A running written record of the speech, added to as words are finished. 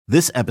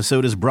This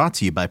episode is brought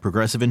to you by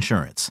Progressive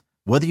Insurance.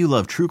 Whether you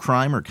love true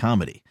crime or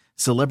comedy,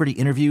 celebrity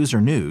interviews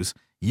or news,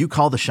 you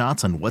call the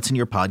shots on what's in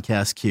your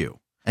podcast queue.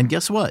 And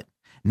guess what?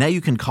 Now you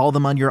can call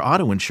them on your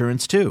auto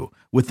insurance too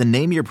with the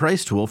Name Your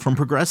Price tool from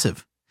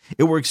Progressive.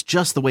 It works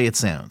just the way it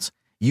sounds.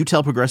 You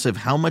tell Progressive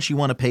how much you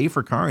want to pay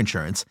for car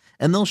insurance,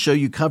 and they'll show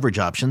you coverage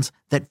options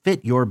that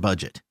fit your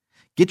budget.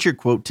 Get your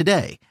quote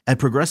today at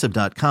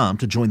Progressive.com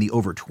to join the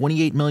over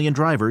 28 million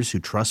drivers who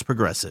trust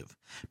Progressive.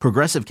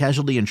 Progressive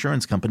Casualty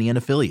Insurance Company and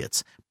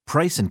Affiliates.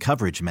 Price and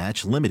coverage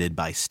match limited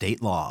by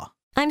state law.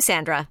 I'm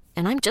Sandra,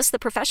 and I'm just the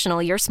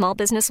professional your small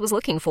business was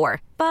looking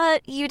for.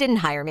 But you didn't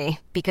hire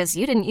me because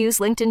you didn't use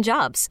LinkedIn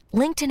Jobs.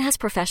 LinkedIn has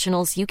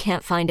professionals you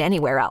can't find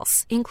anywhere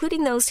else,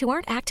 including those who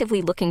aren't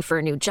actively looking for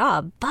a new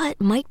job, but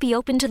might be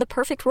open to the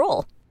perfect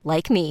role,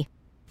 like me.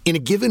 In a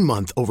given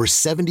month, over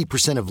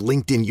 70% of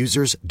LinkedIn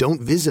users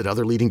don't visit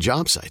other leading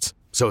job sites.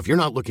 So if you're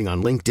not looking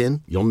on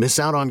LinkedIn, you'll miss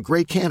out on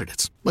great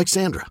candidates like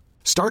Sandra.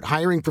 Start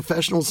hiring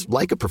professionals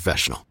like a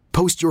professional.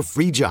 Post your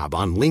free job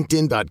on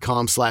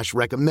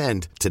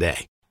linkedin.com/recommend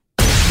today.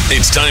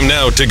 It's time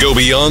now to go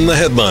beyond the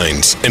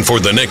headlines. And for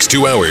the next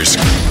 2 hours,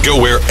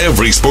 go where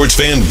every sports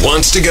fan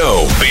wants to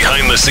go.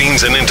 Behind the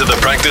scenes and into the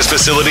practice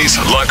facilities,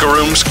 locker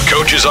rooms,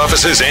 coaches'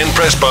 offices, and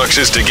press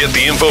boxes to get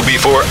the info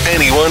before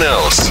anyone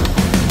else.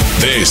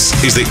 This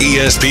is the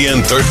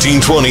ESPN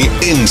 1320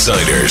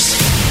 Insiders.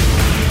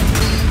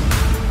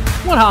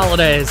 What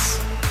holidays?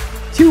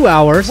 2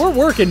 hours. We're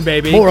working,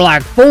 baby. More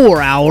like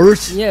 4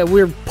 hours. Yeah,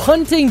 we're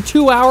punting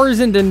 2 hours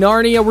into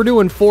Narnia. We're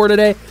doing 4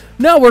 today.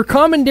 No, we're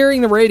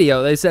commandeering the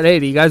radio. They said, hey,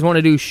 do you guys want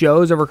to do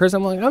shows over Christmas?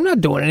 I'm like, I'm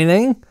not doing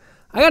anything.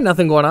 I got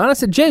nothing going on. I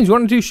said, James, you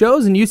want to do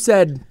shows? And you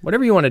said,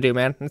 whatever you want to do,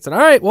 man. I said, all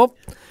right, well,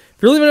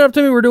 if you're leaving it up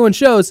to me, we're doing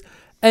shows.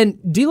 And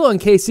D'Lo and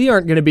KC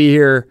aren't going to be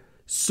here,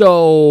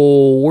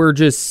 so we're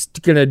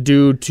just going to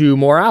do 2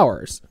 more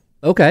hours.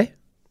 Okay.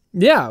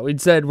 Yeah, we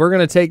said we're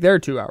going to take their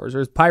 2 hours.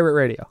 There's pirate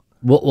radio.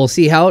 We'll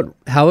see how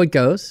it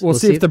goes. We'll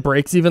see if the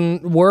brakes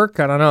even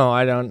work. I don't know.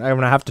 I'm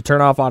gonna have to turn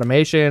off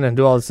automation and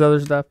do all this other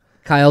stuff.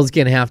 Kyle's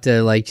gonna have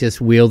to just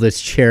wheel this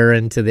chair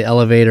into the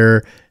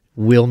elevator,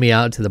 wheel me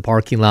out to the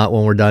parking lot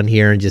when we're done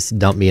here, and just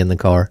dump me in the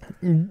car.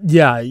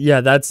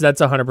 Yeah. That's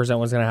 100%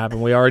 what's gonna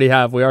happen. We already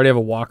have a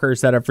walker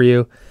set up for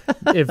you.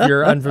 If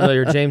you're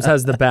unfamiliar, James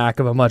has the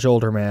back of a much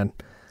older man.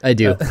 I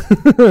do.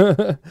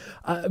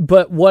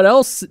 But what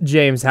else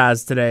James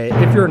has today,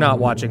 if you're not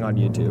watching on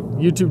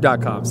YouTube,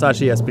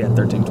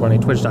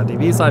 youtube.com/ESPN1320,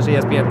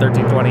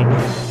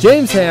 twitch.tv/ESPN1320.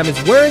 James Ham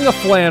is wearing a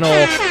flannel,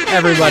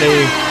 everybody.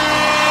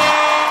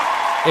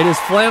 It is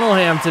Flannel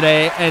Ham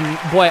today, and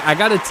boy, I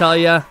got to tell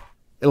you,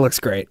 it looks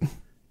great.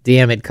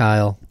 Damn it,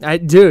 Kyle.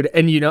 Dude,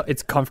 and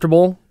it's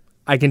comfortable.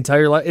 I can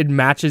tell you, it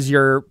matches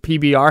your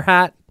PBR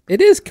hat.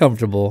 It is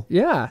comfortable.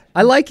 Yeah.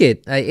 I like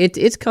it.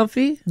 It's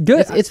comfy.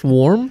 Good. It's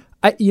warm.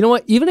 You know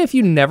what? Even if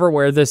you never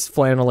wear this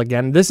flannel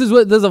again, there's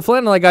a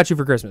flannel I got you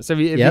for Christmas. If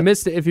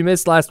you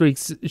missed last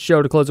week's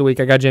show to close the week,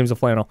 I got James a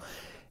flannel.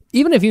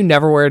 Even if you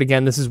never wear it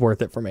again, this is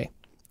worth it for me.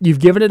 You've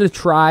given it a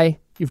try.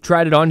 You've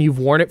tried it on. You've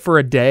worn it for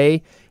a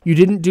day. You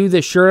didn't do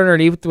the shirt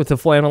underneath with the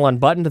flannel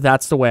unbuttoned.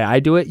 That's the way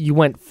I do it. You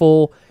went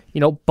full,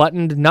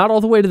 buttoned, not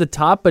all the way to the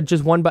top, but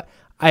just one button.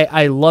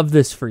 I love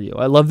this for you.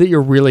 I love that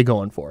you're really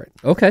going for it.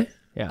 Okay.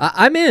 Yeah.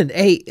 I'm in.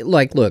 Hey,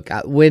 look,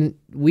 when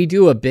we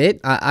do a bit,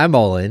 I'm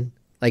all in.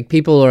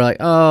 People are like,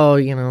 oh,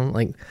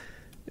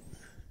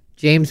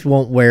 James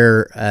won't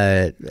wear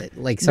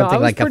something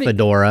like a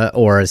fedora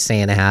or a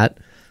Santa hat.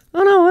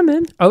 Oh no, I'm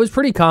in. I was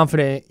pretty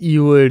confident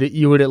you would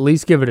at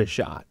least give it a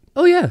shot.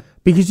 Oh yeah,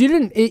 because you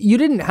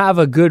didn't have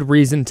a good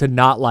reason to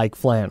not like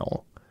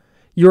flannel.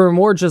 You were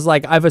more just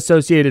like, I've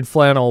associated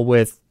flannel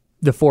with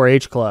the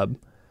 4-H club,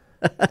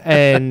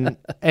 and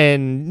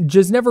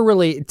just never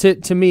really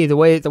to me the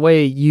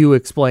way you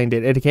explained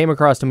it, it came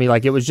across to me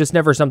like it was just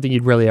never something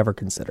you'd really ever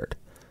considered.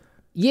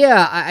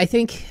 Yeah, I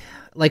think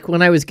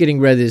when I was getting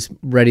ready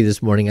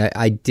this morning,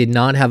 I did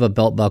not have a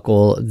belt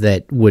buckle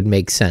that would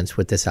make sense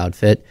with this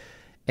outfit.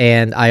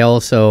 And I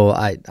also,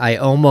 I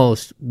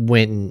almost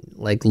went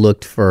and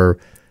looked for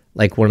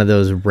one of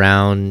those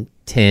round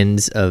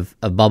tins of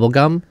bubble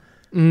gum.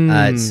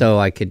 So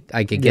I could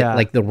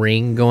get the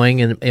ring going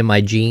in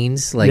my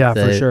jeans.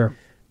 For sure.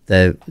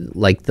 The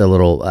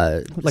little,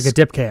 like a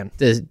dip can.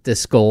 The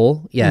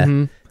skull. Yeah.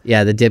 Mm-hmm.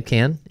 Yeah, the dip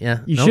can. Yeah,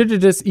 you should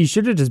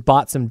have just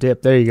bought some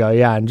dip. There you go.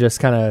 Yeah, and just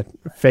kind of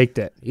faked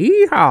it.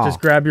 Yeehaw. Just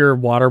grab your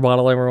water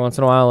bottle every once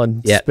in a while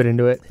and spit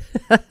into it.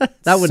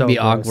 That wouldn't be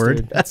gross, awkward.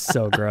 Dude. That's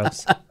so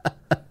gross.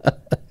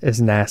 It's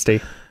nasty.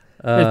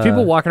 There's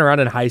people walking around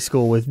in high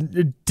school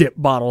with dip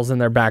bottles in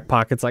their back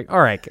pockets. Like,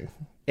 all right, cool,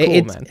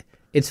 man.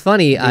 It's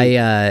funny.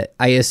 I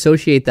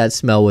associate that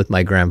smell with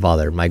my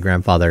grandfather. My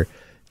grandfather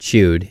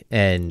chewed,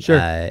 and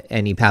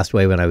and he passed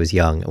away when I was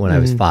young, when I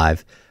was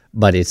 5.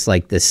 But it's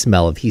like the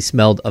smell of, he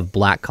smelled of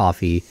black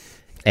coffee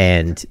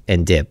and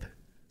dip.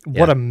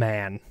 What a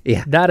man.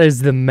 Yeah. That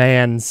is the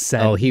man's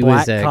scent. Oh, he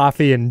black was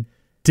coffee and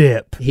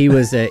dip. He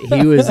was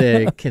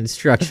a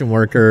construction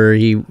worker.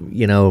 He,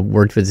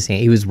 worked with his hand.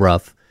 He was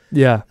rough.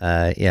 Yeah.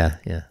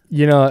 Yeah.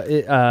 You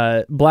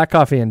know, black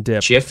coffee and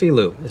dip. Jiffy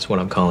Lube is what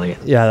I'm calling it.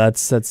 Yeah,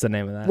 that's the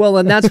name of that. Well,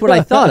 and that's what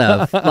I thought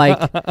of.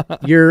 Like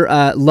your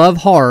Love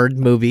Hard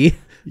movie,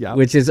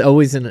 which is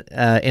always an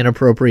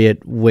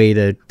inappropriate way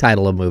to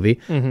title a movie.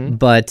 Mm-hmm.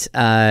 But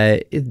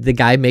the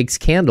guy makes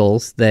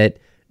candles that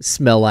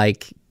smell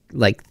like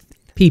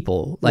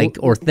people,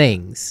 or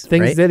things.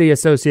 Things right? that he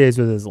associates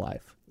with his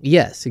life.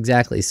 Yes,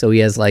 exactly. So he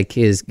has like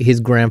his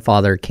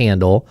grandfather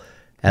candle.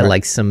 Had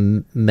like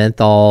some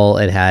menthol.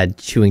 It had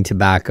chewing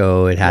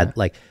tobacco. It had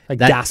like that,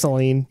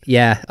 gasoline.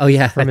 Yeah. Oh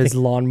yeah. From his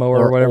lawnmower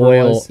or whatever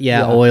oil. it was.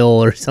 Yeah,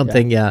 oil or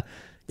something. Yeah.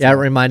 It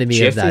reminded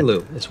me of that. Jiffy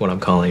Lube is what I'm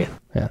calling it.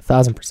 Yeah,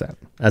 1,000%.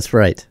 That's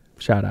right.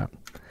 Shout out.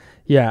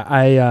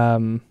 Yeah,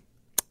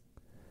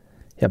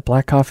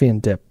 black coffee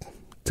and dip.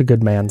 It's a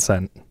good man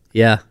scent.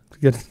 Yeah.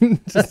 Good.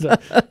 just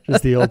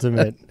the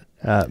ultimate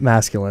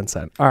masculine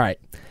scent. All right.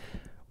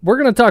 We're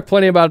going to talk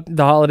plenty about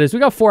the holidays. We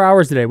got 4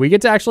 hours today. We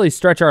get to actually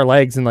stretch our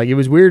legs, and it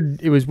was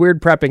weird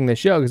prepping this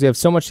show because we have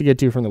so much to get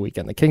to from the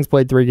weekend. The Kings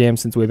played 3 games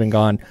since we've been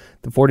gone.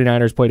 The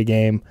 49ers played a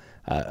game,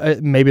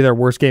 maybe their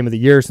worst game of the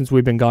year since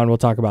we've been gone. We'll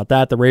talk about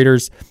that. The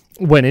Raiders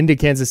went into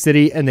Kansas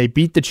City, and they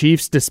beat the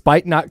Chiefs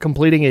despite not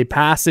completing a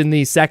pass in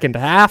the second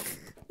half.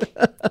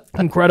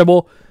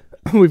 Incredible.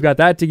 We've got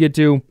that to get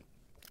to.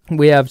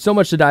 We have so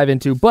much to dive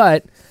into,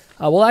 but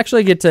we'll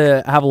actually get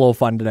to have a little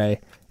fun today.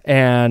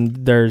 And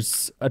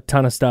there's a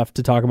ton of stuff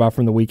to talk about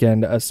from the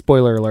weekend. A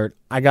spoiler alert,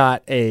 I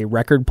got a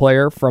record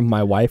player from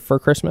my wife for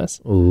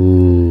Christmas.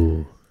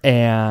 Ooh.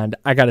 And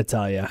I got to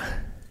tell you,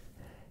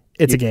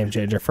 it's a game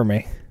changer for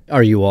me.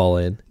 Are you all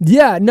in?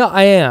 Yeah, no,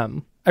 I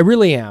am. I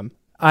really am.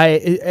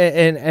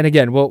 And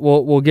again,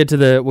 we'll get to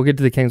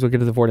the Kings, we'll get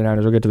to the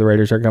 49ers, we'll get to the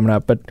Raiders are coming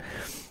up, but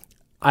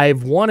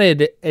I've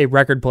wanted a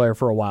record player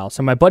for a while.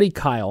 So my buddy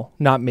Kyle,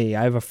 not me,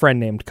 I have a friend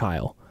named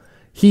Kyle.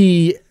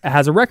 He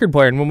has a record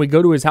player, and when we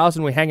go to his house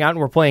and we hang out and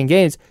we're playing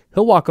games,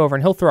 he'll walk over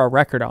and he'll throw a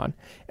record on.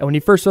 And when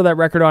he first throw that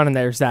record on, and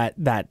there's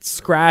that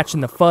scratch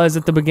and the fuzz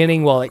at the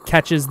beginning while it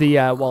catches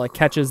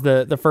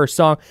the first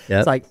song,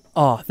 It's like,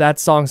 oh, that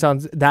song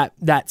sounds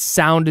that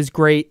sound is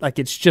great. Like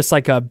it's just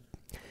like a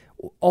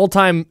all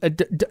time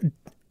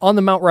on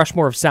the Mount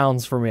Rushmore of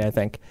sounds for me, I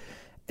think.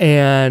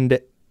 And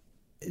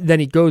then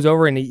he goes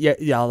over and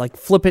like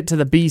flip it to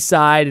the B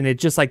side, and it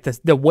just like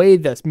the way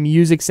the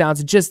music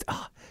sounds, it's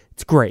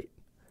great.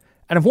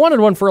 And I've wanted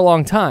one for a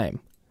long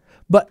time,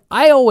 but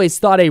I always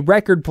thought a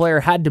record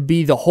player had to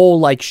be the whole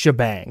like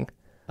shebang.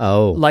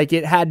 Oh, like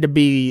it had to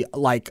be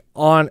like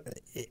on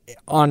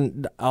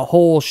a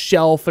whole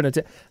shelf,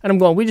 and I'm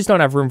going, we just don't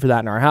have room for that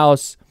in our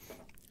house.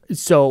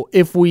 So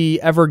if we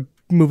ever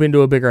move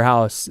into a bigger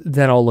house,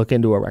 then I'll look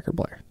into a record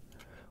player.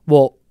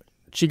 Well,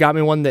 she got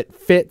me one that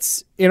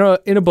fits in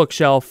a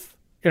bookshelf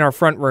in our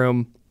front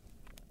room,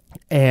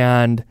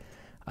 and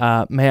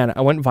man, I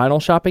went vinyl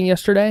shopping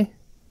yesterday.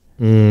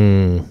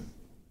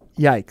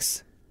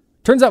 Yikes.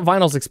 Turns out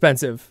vinyl's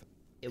expensive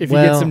if you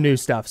get some new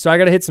stuff. So I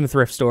got to hit some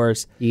thrift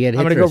stores. I'm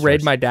going to go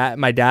raid my dad.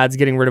 My dad's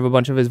getting rid of a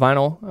bunch of his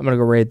vinyl. I'm going to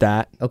go raid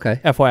that.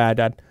 Okay. FYI,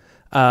 Dad.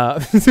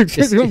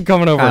 I'm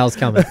coming over. Kyle's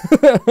coming.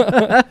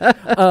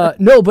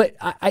 No, but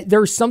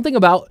there's something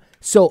about,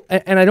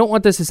 and I don't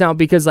want this to sound,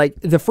 because like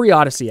the free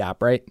Odyssey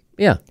app, right?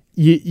 Yeah.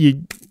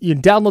 You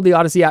download the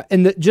Odyssey app,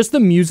 and just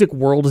the music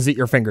world is at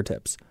your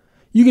fingertips.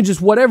 You can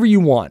just, whatever you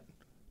want.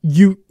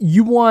 You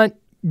want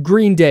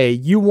Green Day,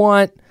 you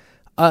want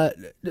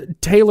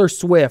Taylor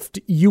Swift,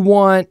 you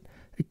want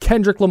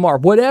Kendrick Lamar,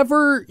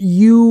 whatever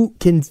you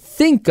can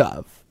think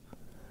of,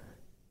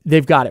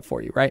 they've got it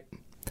for you, right?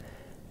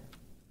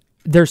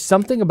 There's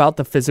something about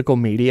the physical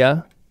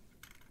media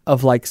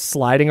of like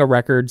sliding a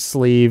record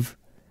sleeve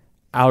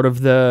out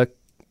of the,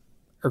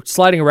 or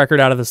sliding a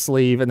record out of the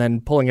sleeve and then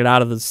pulling it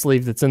out of the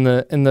sleeve that's in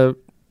the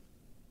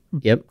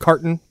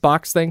carton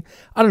box thing.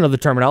 I don't know the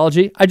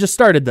terminology. I just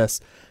started this.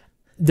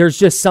 There's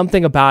just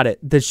something about it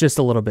that's just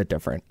a little bit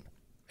different.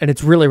 And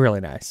it's really,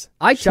 really nice.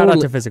 Shout out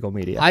to physical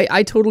media.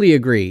 I totally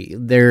agree.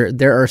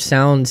 There are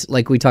sounds,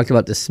 like we talked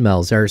about the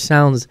smells. There are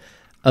sounds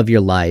of your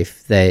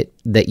life that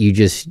you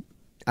just,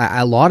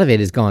 a lot of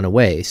it has gone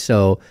away.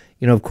 So,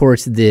 of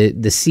course,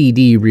 the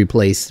CD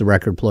replaced the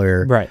record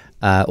player, right?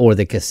 Or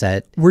the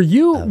cassette. Were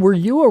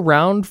you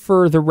around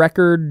for the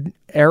record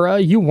era?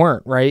 You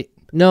weren't, right?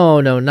 No,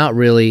 not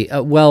really.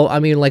 Well, I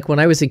mean, like when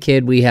I was a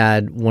kid, we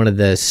had one of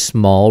the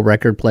small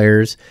record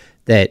players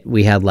that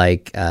we had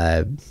like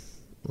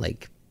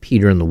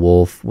Peter and the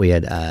Wolf. We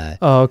had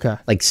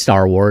like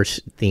Star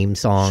Wars theme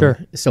song. Sure.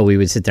 So we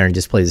would sit there and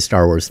just play the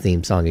Star Wars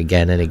theme song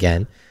again and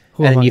again.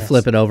 And then you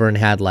flip it over and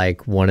had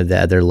like one of the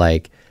other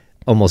like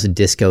almost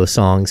disco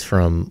songs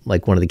from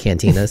like one of the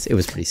cantinas. It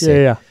was pretty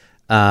sick.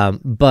 Yeah.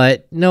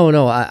 But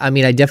no. I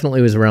mean, I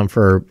definitely was around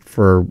for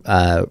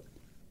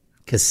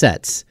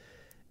cassettes.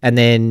 And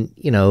then,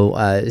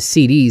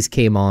 CDs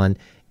came on,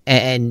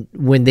 and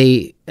when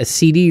a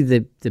CD,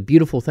 the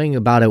beautiful thing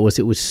about it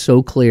was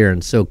so clear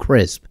and so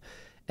crisp,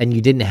 and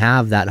you didn't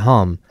have that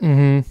hum.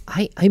 Mm-hmm.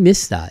 I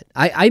miss that.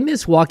 I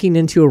miss walking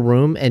into a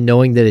room and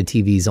knowing that a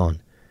TV's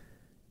on.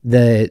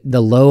 The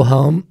low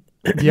hum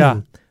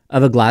yeah.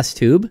 of a glass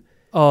tube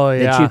Oh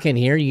yeah. that you can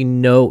hear.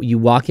 You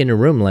walk in a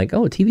room like,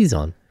 oh, TV's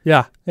on.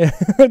 Yeah.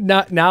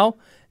 Now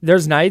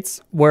there's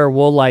nights where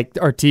we'll our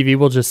TV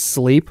will just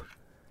sleep.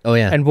 Oh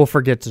yeah. And we'll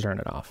forget to turn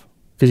it off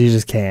because you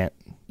just can't.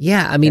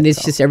 Yeah, I mean,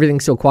 it's just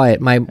everything's so quiet.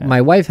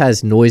 My wife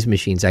has noise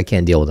machines. I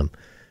can't deal with them.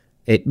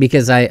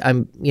 Because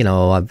I'm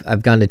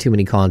I've gone to too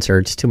many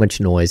concerts, too much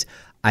noise.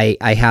 I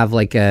have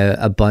like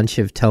a bunch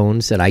of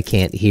tones that I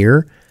can't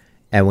hear,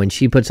 and when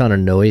she puts on a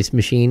noise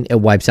machine,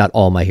 it wipes out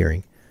all my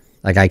hearing.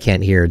 Like I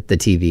can't hear the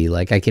TV.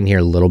 Like I can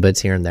hear little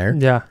bits here and there.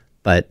 Yeah.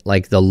 But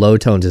like the low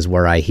tones is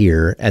where I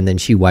hear, and then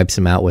she wipes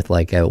them out with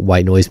like a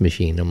white noise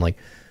machine. I'm like,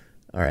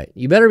 all right,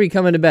 you better be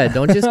coming to bed.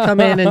 Don't just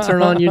come in and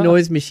turn on your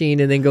noise machine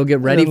and then go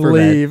get ready for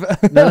leave.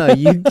 bed. No,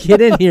 you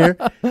get in here.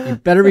 You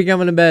better be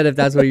coming to bed if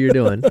that's what you're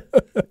doing.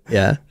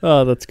 Yeah.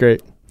 Oh, that's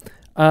great.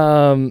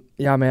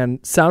 Yeah, man.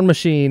 Sound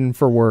machine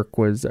for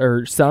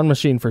sound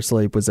machine for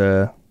sleep was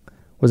a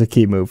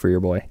key move for your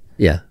boy.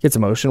 Yeah. Get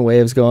some ocean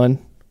waves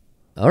going.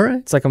 All right.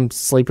 It's like I'm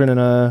sleeping in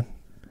a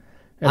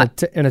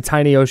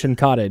tiny ocean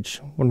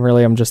cottage when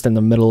really I'm just in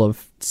the middle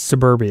of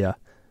suburbia.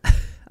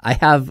 I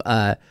have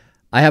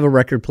a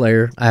record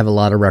player. I have a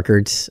lot of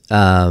records.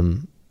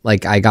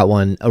 Like I got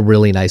a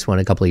really nice one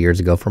a couple of years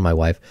ago for my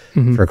wife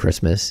for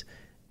Christmas.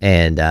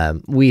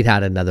 And we'd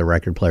had another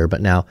record player,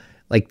 but now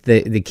like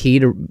the key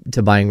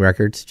to buying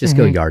records, just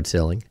go yard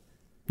selling.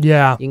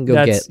 Yeah. You can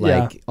go get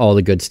all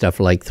the good stuff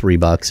for like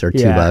 $3 or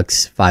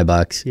 $2,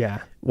 $5. Yeah.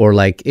 Or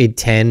like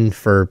 10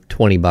 for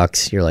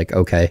 $20. You're like,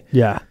 okay.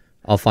 Yeah.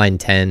 I'll find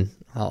 10.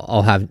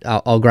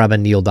 I'll grab a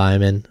Neil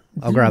Diamond.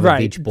 I'll grab a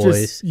Beach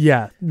Boys.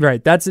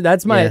 Right. That's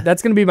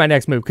gonna be my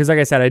next move because like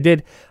I said, I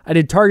did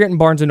Target and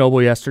Barnes and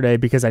Noble yesterday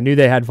because I knew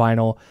they had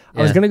vinyl.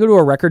 I was gonna go to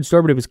a record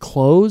store, but it was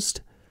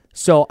closed.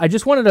 So I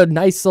just wanted a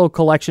nice little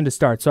collection to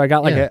start. So I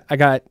got I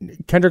got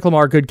Kendrick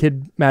Lamar, Good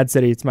Kid, Mad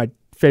City. It's my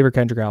favorite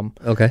Kendrick album.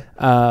 Okay.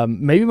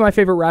 Maybe my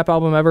favorite rap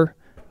album ever.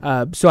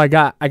 So I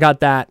got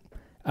that.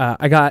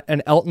 I got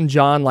an Elton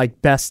John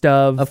best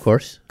of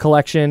course,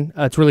 collection.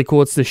 It's really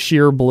cool. It's the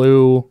sheer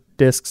blue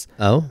discs.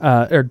 Oh.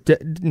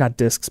 Not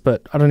discs,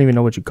 but I don't even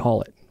know what you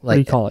call it. What do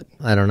you call it?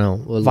 I don't know.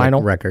 Vinyl?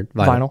 Like record.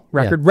 Vinyl.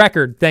 Record. Yeah.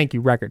 Record. Thank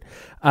you. Record.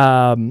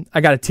 I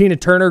got a Tina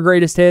Turner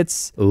greatest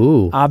hits.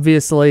 Ooh.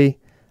 Obviously.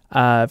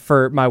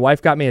 For my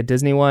wife got me a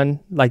Disney one,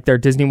 like their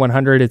Disney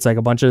 100. It's like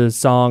a bunch of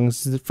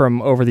songs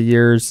from over the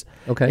years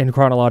in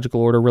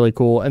chronological order. Really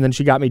cool. And then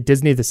she got me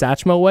Disney the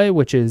Satchmo Way,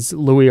 which is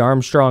Louis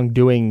Armstrong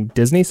doing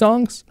Disney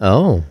songs.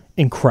 Oh.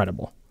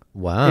 Incredible.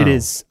 Wow. It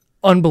is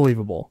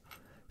unbelievable.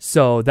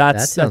 So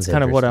that's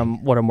kind of what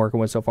I'm working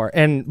with so far.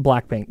 And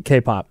Blackpink,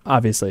 K-pop,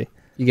 obviously.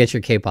 You get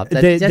your K-pop.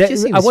 That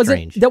just seems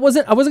strange. I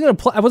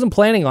wasn't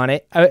planning on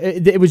it.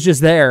 It was just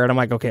there, and I'm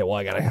like, okay, well,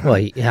 I gotta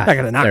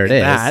not there it get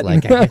is. that.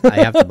 Like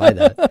I have to buy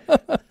that.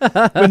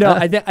 But no,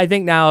 I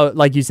think now,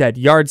 like you said,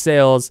 yard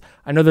sales.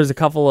 I know there's a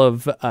couple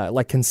of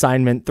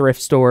consignment thrift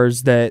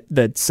stores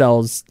that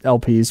sells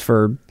LPs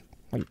for.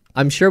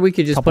 I'm sure we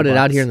could just put it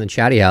out here in the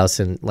chatty house,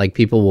 and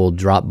people will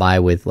drop by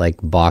with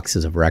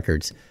boxes of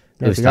records.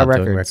 If you got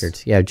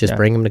records. Yeah, just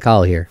bring them to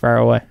call here. Fire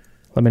away.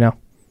 Let me know.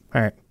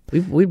 All right.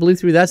 We blew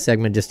through that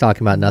segment just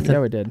talking about nothing. Yeah,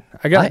 we did.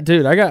 I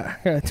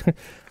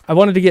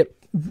wanted to get.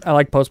 I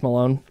like Post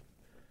Malone.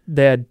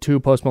 They had 2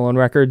 Post Malone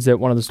records at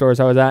one of the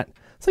stores I was at.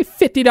 It's like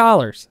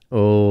 $50.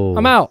 Oh,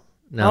 I'm out.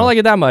 No. I don't like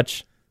it that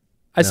much.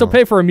 I still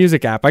pay for a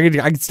music app. I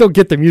could still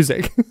get the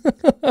music.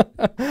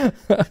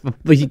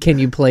 But can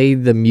you play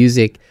the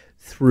music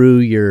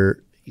through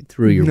your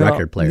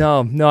record player?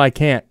 No, I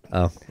can't.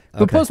 Oh, okay.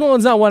 But Post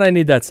Malone's not one I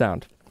need that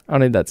sound. I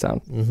don't need that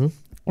sound.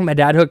 Mm-hmm. My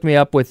dad hooked me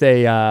up with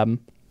a.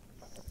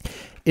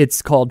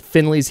 It's called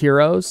Finley's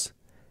Heroes,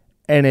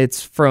 and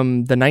it's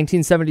from the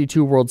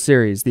 1972 World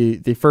Series,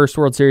 the first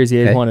World Series he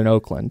had won in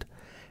Oakland.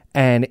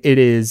 And it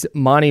is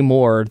Monty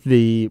Moore,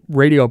 the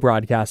radio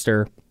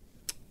broadcaster,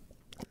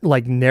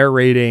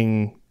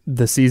 narrating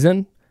the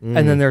season.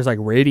 And then there's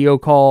radio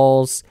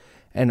calls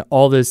and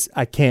all this.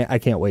 I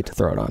can't wait to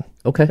throw it on.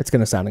 Okay. It's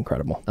going to sound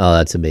incredible. Oh,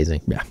 that's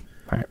amazing. Yeah.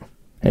 All right.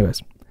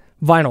 Anyways,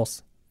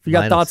 vinyls. If you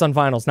got thoughts on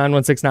vinyls,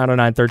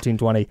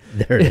 916-909-1320.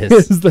 There it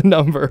is. Is the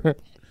number.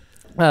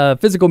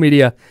 Physical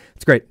media.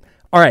 It's great.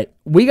 All right.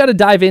 We got to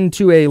dive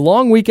into a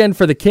long weekend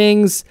for the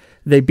Kings.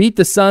 They beat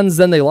the Suns,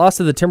 then they lost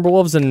to the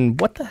Timberwolves. And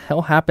what the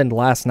hell happened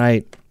last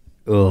night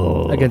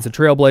against the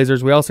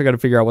Trailblazers? We also got to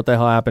figure out what the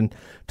hell happened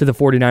to the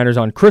 49ers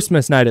on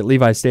Christmas night at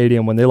Levi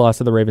Stadium when they lost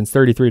to the Ravens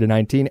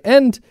 33-19.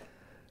 And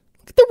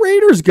look at the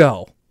Raiders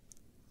go.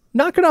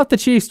 Knocking off the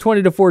Chiefs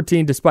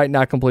 20-14 despite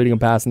not completing a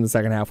pass in the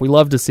second half. We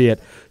love to see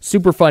it.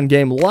 Super fun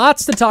game.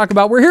 Lots to talk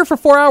about. We're here for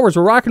 4 hours.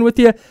 We're rocking with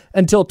you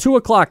until 2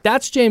 o'clock.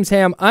 That's James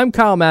Ham. I'm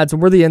Kyle Madsen.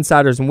 We're the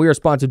Insiders, and we are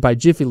sponsored by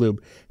Jiffy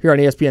Lube here on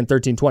ESPN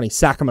 1320,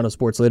 Sacramento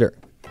Sports Leader.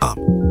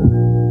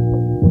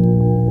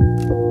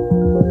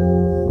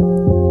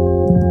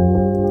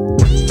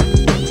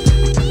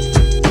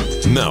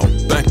 Now,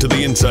 back to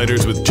the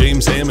Insiders with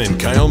James Ham and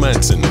Kyle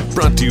Madsen.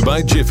 Brought to you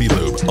by Jiffy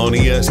Lube on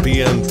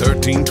ESPN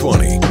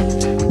 1320.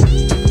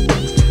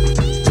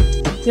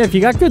 Yeah, if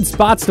you got good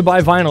spots to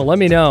buy vinyl, let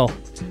me know.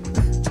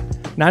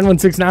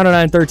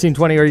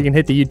 916-909-1320, or you can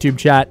hit the YouTube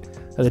chat,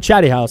 or the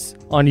Chatty House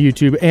on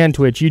YouTube and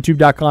Twitch,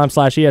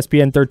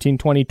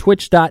 youtube.com/ESPN1320,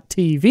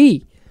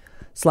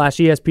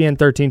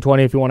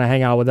 twitch.tv/ESPN1320 if you want to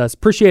hang out with us.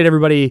 Appreciate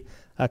everybody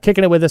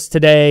kicking it with us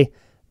today.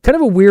 Kind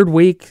of a weird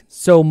week.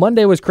 So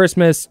Monday was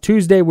Christmas,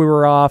 Tuesday we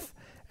were off,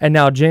 and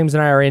now James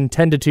and I are in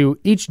 10 to 2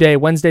 each day,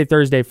 Wednesday,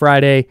 Thursday,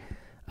 Friday.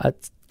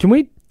 Can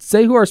we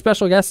say who our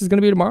special guest is going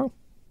to be tomorrow?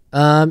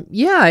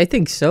 Yeah, I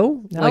think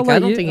so. I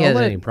don't think he has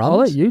any problems. I'll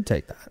let you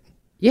take that.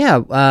 Yeah,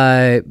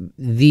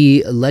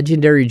 the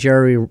legendary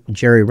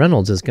Jerry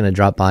Reynolds is going to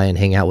drop by and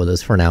hang out with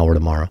us for an hour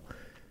tomorrow.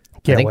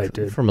 Can't wait,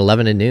 dude. From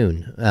 11 to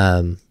noon.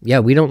 Yeah,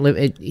 we don't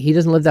live. He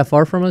doesn't live that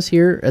far from us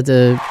here at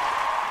the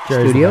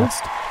studio.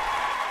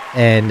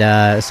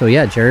 And so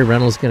yeah, Jerry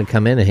Reynolds is going to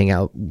come in and hang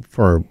out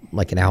for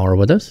like an hour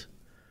with us.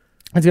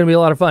 It's going to be a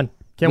lot of fun.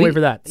 Can't wait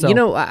for that. So. You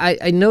know,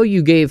 I know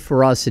you gave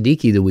Faraz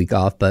Siddiqui the week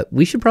off, but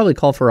we should probably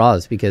call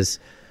Faraz because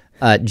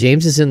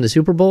James is in the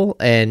Super Bowl,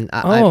 and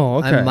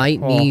I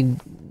might need,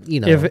 you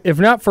know, if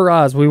not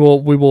Faraz, we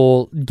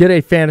will get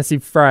a Fantasy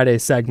Friday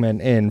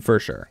segment in for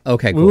sure.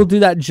 Okay, cool. We will do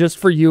that just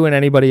for you and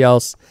anybody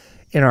else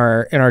in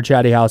our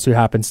Chatty House who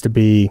happens to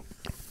be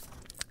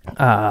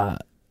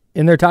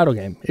in their title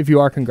game. If you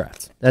are,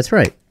 congrats. That's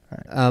right.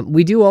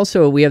 We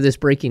have this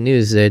breaking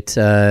news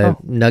that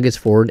Nuggets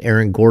forward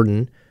Aaron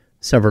Gordon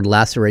suffered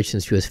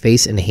lacerations to his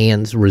face and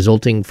hands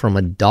resulting from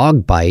a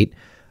dog bite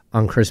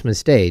on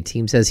Christmas Day.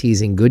 Team says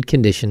he's in good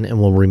condition and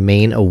will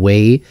remain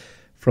away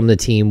from the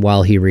team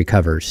while he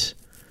recovers.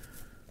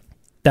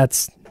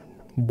 That's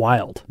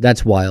wild.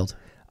 That's wild.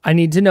 I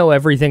need to know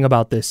everything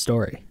about this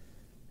story.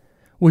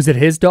 Was it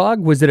his dog?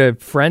 Was it a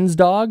friend's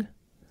dog?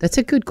 That's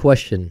a good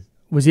question.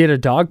 Was he at a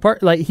dog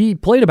park? Like, he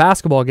played a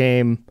basketball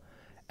game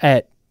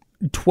at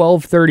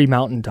 12:30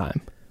 Mountain Time.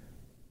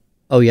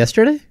 Oh,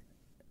 yesterday?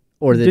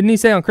 Or didn't he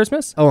say on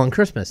Christmas? Oh, on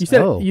Christmas. You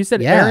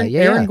said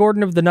Aaron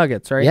Gordon of the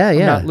Nuggets, right? Yeah, I'm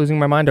not losing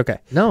my mind? Okay.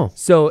 No.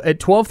 So at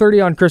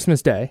 12:30 on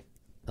Christmas Day.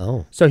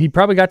 Oh. So he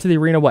probably got to the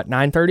arena,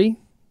 9:30?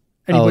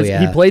 And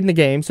he played in the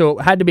game, so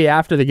it had to be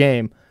after the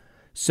game.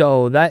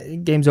 So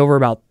that game's over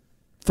about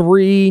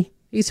 3.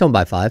 He's home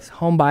by 5.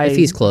 If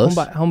he's close.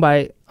 Home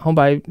by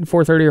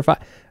 4:30 or 5.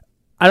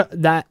 I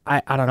don't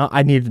know.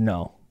 I need to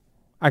know.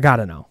 I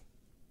gotta know.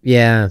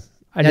 Yeah.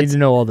 I need to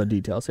know all the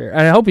details here.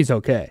 And I hope he's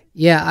okay.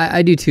 Yeah,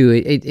 I do too.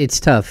 It's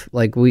tough.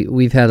 Like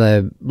we've had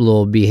a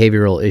little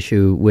behavioral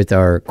issue with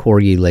our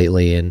corgi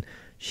lately, and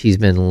she's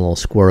been a little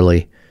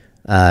squirrely,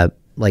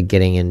 like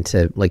getting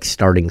into like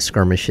starting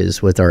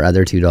skirmishes with our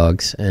other 2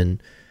 dogs. And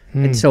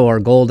so our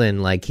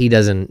golden, like, he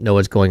doesn't know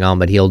what's going on,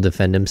 but he'll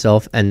defend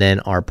himself. And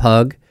then our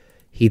pug,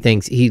 he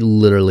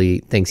literally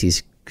thinks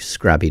he's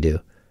Scrappy Doo.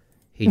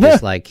 He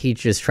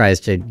just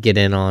tries to get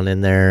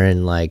in there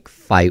and like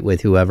fight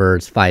with whoever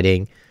is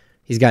fighting.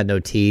 He's got no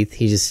teeth.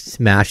 He just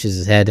smashes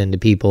his head into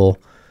people.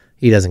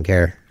 He doesn't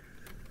care.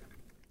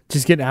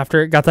 Just getting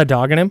after it. Got that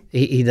dog in him?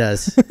 He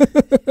does.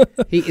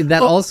 That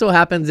also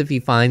happens if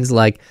he finds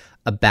like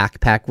a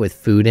backpack with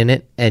food in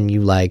it, and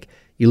you look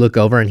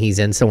over and he's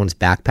in someone's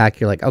backpack.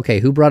 You're like,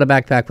 okay, who brought a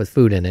backpack with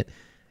food in it?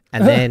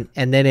 And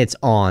then it's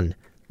on.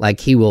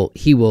 Like he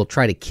will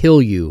try to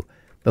kill you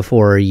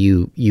before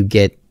you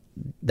get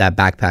that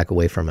backpack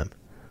away from him.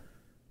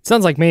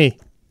 Sounds like me.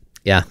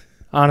 Yeah.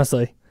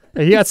 Honestly.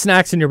 If you got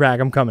snacks in your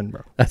bag, I'm coming,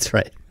 bro. That's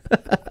right.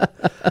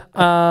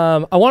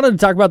 I wanted to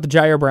talk about the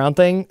Jair Brown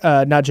thing.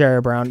 Not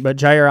Jair Brown, but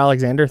Jair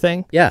Alexander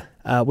thing. Yeah.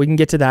 We can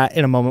get to that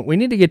in a moment. We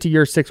need to get to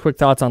your 6 quick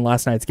thoughts on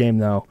last night's game,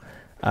 though,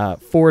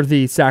 for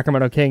the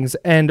Sacramento Kings.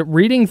 And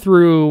reading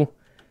through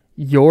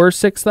your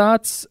 6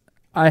 thoughts,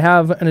 I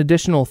have an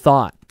additional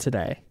thought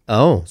today.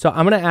 Oh. So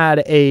I'm going to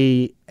add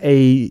a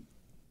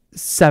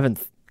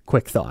 7th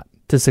quick thought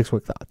to 6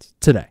 quick thoughts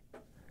today,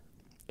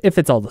 if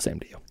it's all the same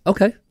to you.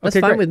 Okay. That's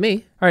fine with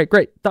me. All right,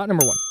 great. Thought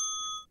number 1.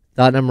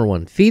 Thought number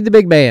 1. Feed the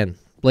big man.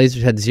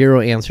 Blazers had 0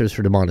 answers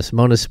for Domantas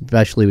Sabonis,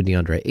 especially with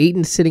DeAndre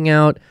Ayton sitting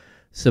out.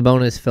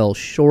 Sabonis fell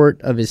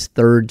short of his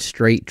 3rd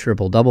straight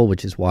triple-double,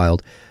 which is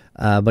wild.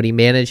 But he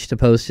managed to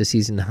post a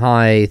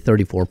season-high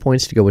 34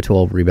 points to go with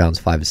 12 rebounds,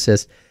 5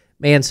 assists.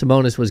 Man,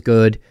 Sabonis was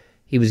good.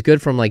 He was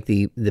good from like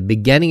the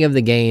beginning of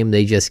the game.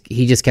 He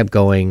just kept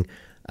going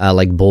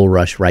like bull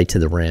rush right to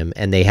the rim,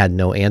 and they had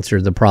no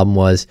answer. The problem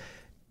was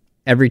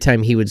every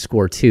time he would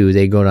score 2,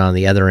 they'd go down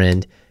the other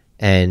end,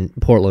 and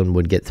Portland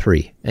would get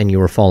 3, and you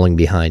were falling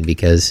behind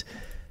because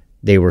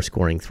they were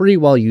scoring 3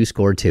 while you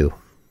scored 2.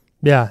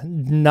 Yeah,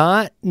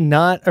 not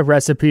a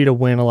recipe to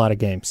win a lot of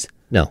games.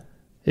 No,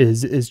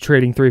 is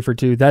trading 3 for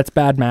 2. That's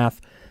bad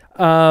math.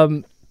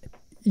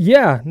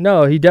 Yeah,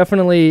 no, he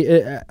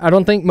definitely. I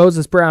don't think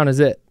Moses Brown is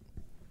it.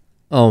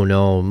 Oh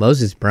no,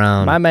 Moses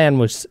Brown. My man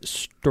was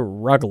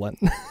struggling.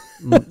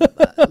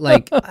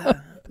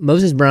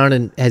 Moses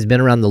Brown has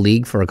been around the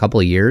league for a couple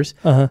of years.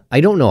 Uh-huh.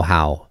 I don't know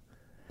how.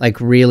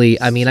 Like,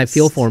 really, I mean, I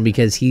feel for him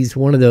because he's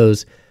one of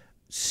those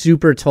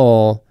super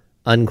tall,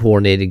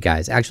 uncoordinated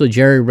guys. Actually,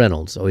 Jerry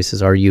Reynolds always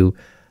says, are you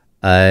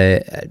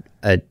a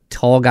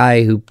tall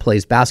guy who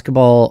plays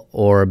basketball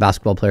or a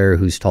basketball player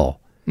who's tall?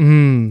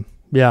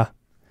 Yeah.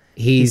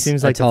 He's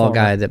seems a like the tall fall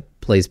guy guy.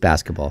 that plays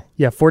basketball.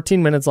 Yeah,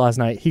 14 minutes last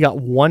night. He got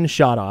one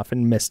shot off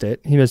and missed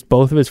it. He missed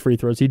both of his free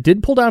throws. He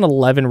did pull down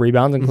 11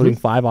 rebounds, including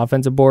 5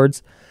 offensive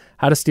boards,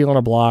 had a steal and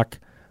a block,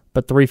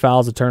 but 3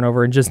 fouls, a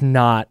turnover, and just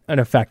not an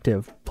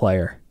effective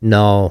player.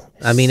 No.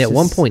 I mean, at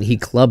one point, he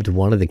clubbed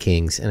one of the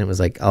Kings, and it was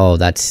like, oh,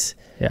 that's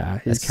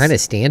kind of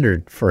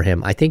standard for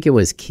him. I think it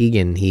was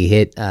Keegan. He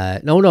hit,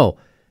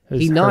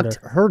 he knocked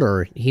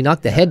Herter. He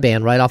knocked the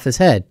headband right off his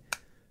head.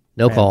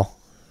 No call.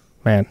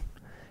 Man.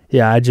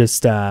 Yeah, I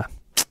just, not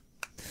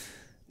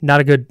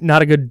a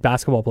good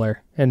basketball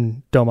player,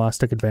 and Domas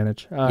took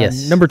advantage.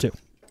 Yes. Number 2.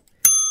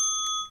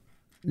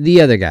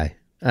 The other guy.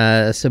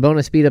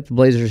 Sabonis beat up the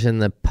Blazers in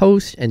the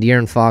post, and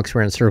De'Aaron Fox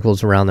ran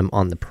circles around them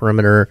on the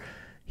perimeter.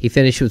 He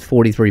finished with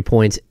 43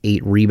 points,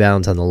 8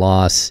 rebounds on the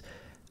loss.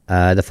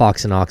 The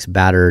Fox and Ox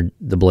battered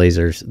the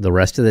Blazers. The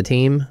rest of the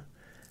team,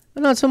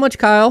 not so much,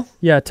 Kyle.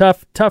 Yeah,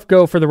 tough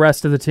go for the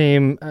rest of the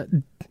team.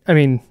 I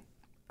mean,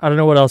 I don't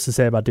know what else to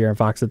say about De'Aaron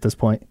Fox at this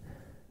point.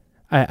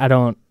 I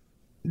don't.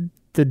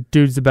 The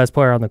dude's the best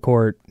player on the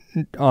court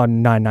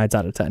on 9 nights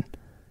out of 10.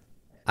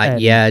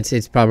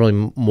 It's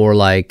probably more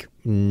like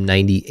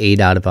 98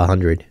 out of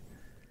 100.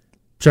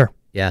 Sure.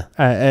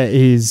 Yeah.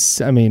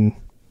 He's. I mean.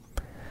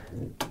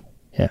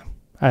 Yeah.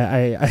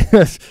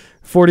 I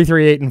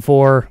 43, 8 and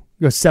 4.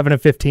 Goes 7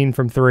 of 15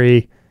 from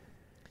 3.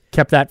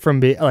 Kept that from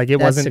being like it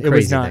That's wasn't. the It was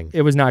crazy not. thing.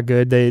 It was not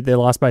good. They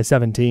lost by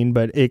 17,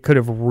 but it could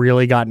have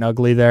really gotten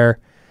ugly there.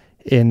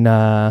 In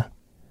the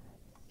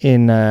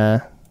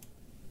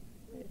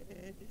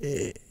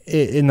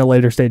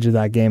later stage of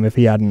that game, if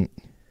he hadn't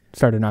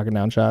started knocking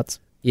down shots.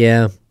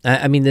 Yeah,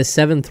 I mean the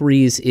 7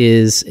 threes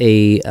is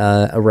a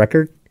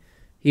record.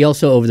 He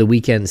also over the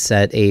weekend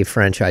set a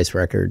franchise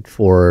record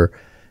for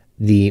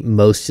the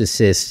most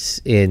assists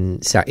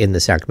in the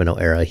Sacramento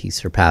era. He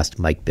surpassed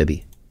Mike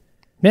Bibby.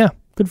 Yeah,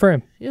 good for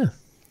him. Yeah,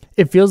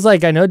 it feels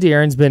like I know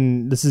De'Aaron's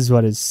been. This is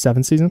what his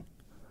 7th season,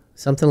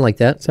 something like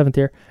that. 7th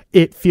year.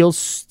 It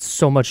feels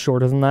so much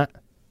shorter than that.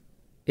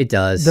 It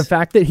does. The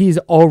fact that he's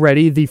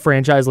already the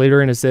franchise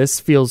leader in assists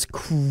feels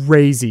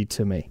crazy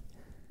to me.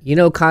 You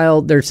know,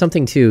 Kyle, there's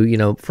something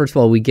too. First of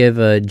all, we give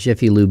a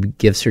Jiffy Lube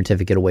gift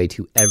certificate away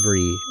to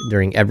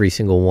during every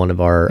single one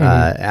of our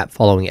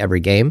following every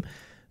game.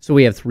 So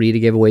we have 3 to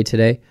give away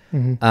today.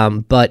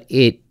 But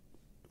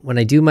when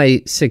I do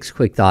my 6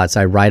 quick thoughts,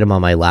 I write them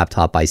on my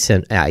laptop. I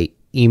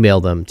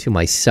email them to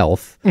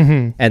myself,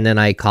 and then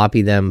I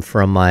copy them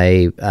from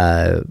my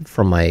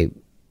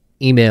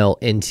email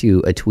into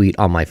a tweet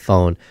on my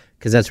phone,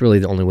 because that's really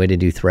the only way to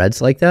do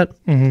threads like that.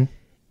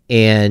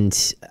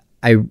 And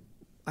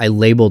I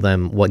label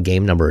them what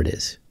game number it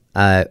is.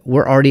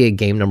 We're already at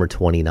game number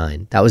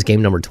 29. That was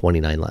game number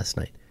 29 last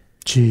night.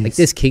 Jeez. Like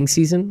this King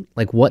season,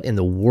 like what in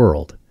the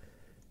world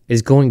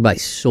is going by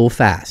so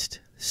fast?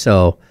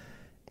 So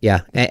yeah,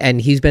 and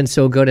he's been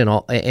so good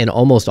in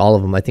almost all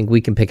of them. I think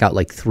we can pick out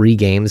like 3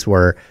 games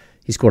where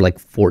he scored like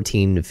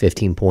 14 to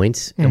 15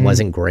 points and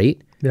wasn't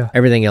great. Yeah.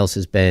 Everything else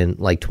has been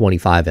like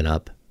 25 and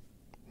up.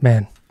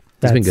 Man,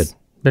 It's been good.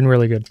 Been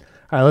really good.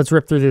 All right, let's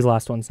rip through these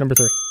last ones. Number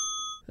 3.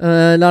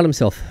 Not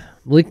himself.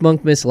 Malik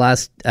Monk missed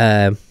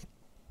the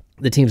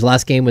team's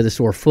last game with a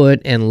sore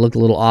foot and looked a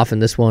little off in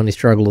this one. He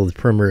struggled with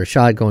the perimeter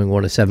shot, going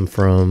 1 of 7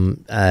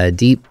 from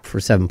deep for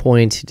 7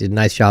 points. He did a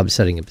nice job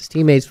setting up his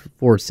teammates for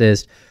 4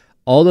 assists.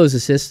 All those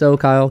assists, though,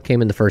 Kyle,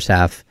 came in the first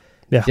half.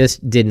 Yeah.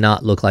 Just did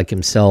not look like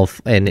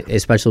himself, and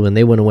especially when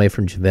they went away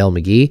from JaVale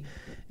McGee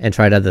and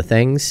tried other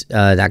things,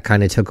 that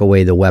kind of took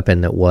away the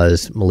weapon that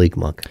was Malik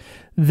Monk.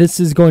 This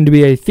is going to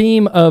be a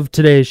theme of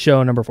today's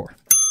show, number 4.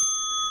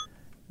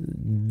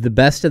 The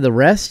best of the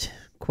rest?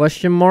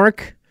 Question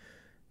mark.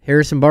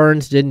 Harrison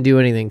Barnes didn't do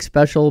anything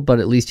special, but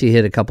at least he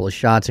hit a couple of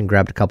shots and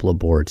grabbed a couple of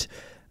boards.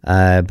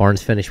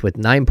 Barnes finished with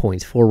 9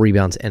 points, 4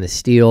 rebounds, and a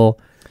steal.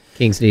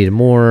 Kings needed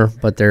more,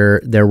 but there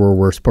were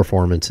worse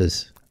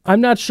performances. I'm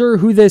not sure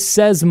who this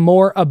says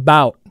more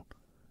about.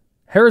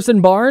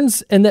 Harrison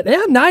Barnes, and that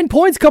 9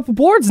 points, couple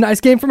boards, nice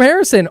game from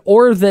Harrison,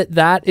 or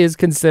that is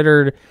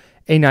considered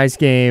a nice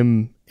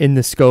game in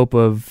the scope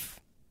of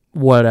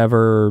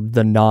whatever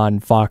the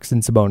non-Fox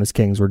and Sabonis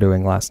Kings were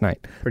doing last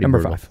night. Pretty Number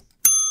brutal.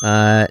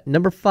 5.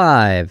 Number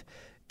 5,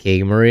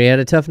 Keegan Murray had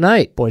a tough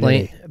night. Boy,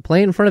 did he.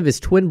 Playing in front of his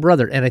twin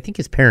brother, and I think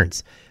his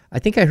parents. I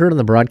think I heard on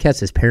the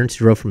broadcast his parents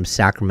drove from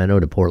Sacramento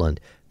to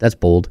Portland. That's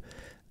bold.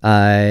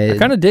 I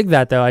kind of dig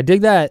that, though. I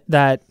dig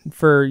that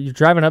for you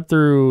driving up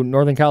through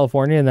Northern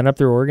California and then up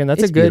through Oregon.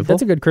 That's Beautiful.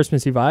 That's a good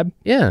Christmassy vibe.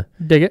 Yeah.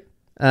 Dig it.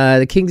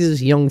 The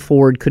Kings' young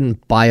forward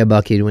couldn't buy a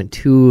bucket. He went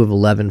 2 of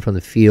 11 from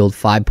the field,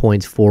 5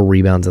 points, 4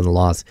 rebounds on the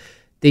loss.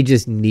 They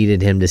just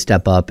needed him to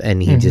step up,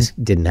 and he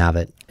just didn't have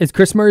it. Is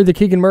Chris Murray the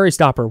Keegan Murray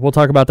stopper? We'll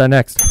talk about that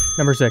next.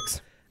 Number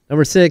 6.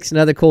 Number 6,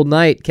 another cold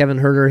night. Kevin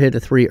Huerter hit a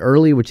 3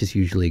 early, which is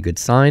usually a good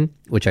sign,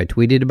 which I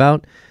tweeted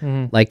about.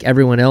 Like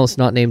everyone else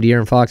not named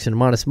De'Aaron Fox and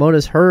Domantas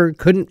Motis, Huerter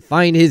couldn't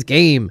find his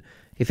game.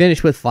 He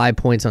finished with 5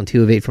 points on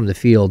 2 of 8 from the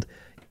field.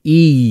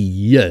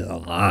 We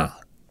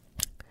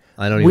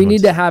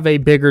need to have a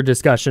bigger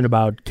discussion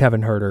about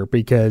Kevin Huerter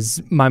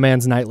because my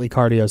man's nightly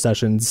cardio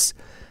sessions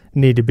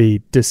need to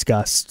be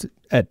discussed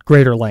at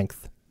greater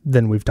length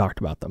than we've talked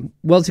about them.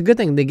 Well, it's a good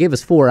thing they gave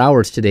us 4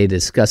 hours today to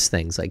discuss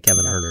things like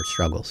Kevin Herner's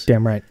struggles.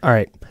 Damn right. All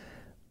right.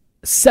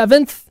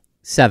 Seventh,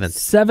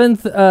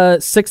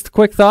 sixth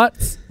quick thought.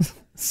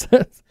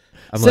 Sixth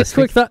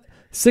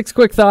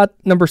quick thought,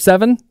 number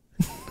 7.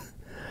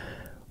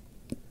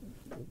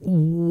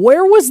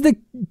 Where was the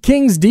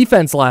Kings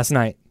defense last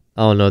night?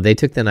 Oh, no, they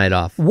took the night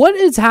off. What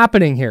is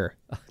happening here?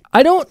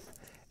 I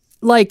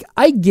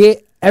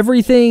get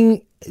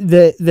everything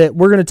that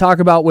we're going to talk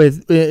about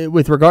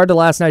with regard to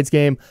last night's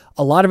game.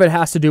 A lot of it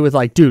has to do with,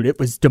 dude, it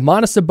was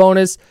Domantas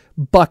Sabonis,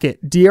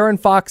 bucket. De'Aaron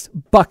Fox,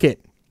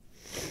 bucket.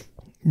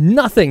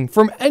 Nothing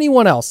from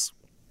anyone else.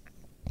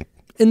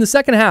 In the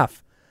second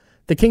half,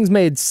 the Kings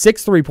made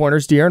 6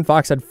 3-pointers. De'Aaron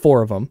Fox had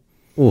 4 of them.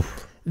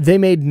 Oof. They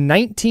made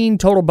 19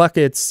 total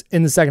buckets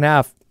in the second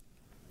half.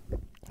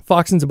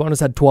 Fox and Sabonis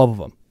had 12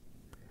 of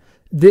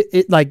them.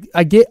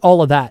 I get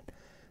all of that.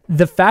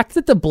 The fact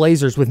that the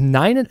Blazers no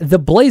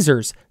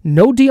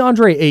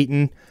DeAndre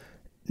Ayton,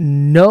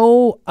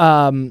 no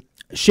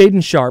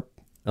Shaedon Sharpe.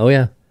 Oh,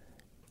 yeah.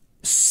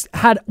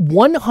 Had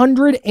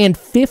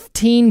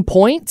 115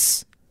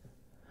 points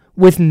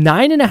with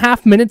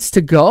 9.5 minutes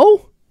to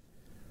go.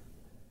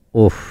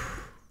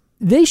 Oof.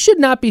 They should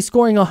not be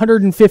scoring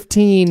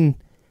 115,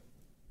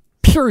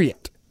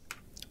 period.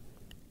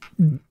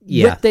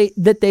 Yeah.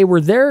 That they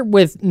were there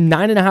with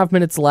 9.5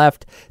 minutes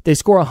left. They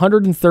score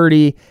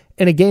 130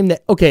 in a game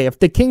that, okay, if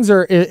the Kings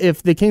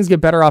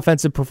get better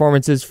offensive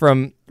performances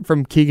from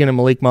Keegan and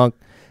Malik Monk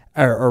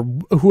or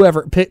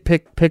whoever,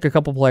 pick a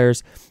couple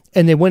players,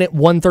 and they win it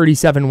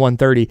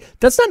 137-130,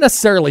 that's not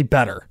necessarily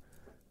better.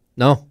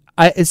 No.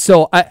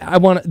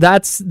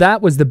 That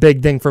was the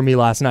big thing for me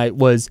last night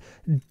was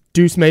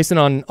Deuce Mason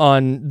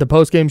on the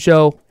postgame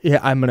show. Yeah,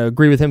 I'm going to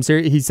agree with him.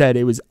 He said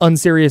it was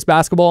unserious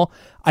basketball.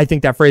 I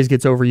think that phrase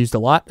gets overused a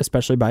lot,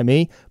 especially by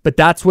me, but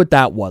that's what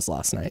that was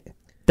last night.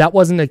 That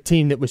wasn't a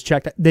team that was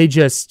checked.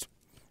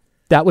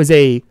 That was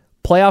a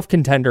playoff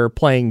contender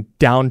playing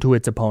down to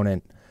its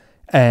opponent,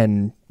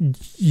 and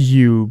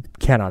you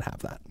cannot have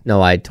that.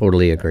 No, I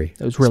totally agree.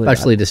 It was really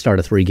especially bad. To start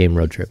a 3-game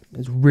road trip. It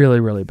was really,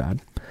 really bad.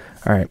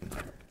 All right.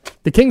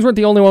 The Kings weren't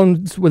the only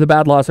ones with a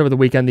bad loss over the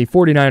weekend. The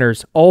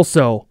 49ers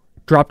also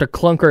dropped a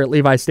clunker at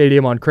Levi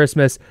Stadium on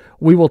Christmas.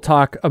 We will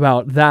talk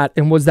about that.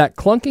 And was that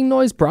clunking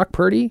noise Brock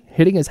Purdy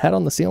hitting his head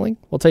on the ceiling?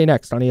 We'll tell you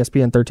next on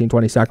ESPN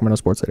 1320 Sacramento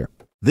Sports Leader.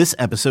 This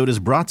episode is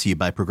brought to you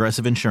by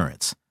Progressive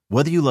Insurance.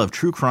 Whether you love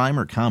true crime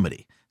or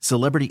comedy,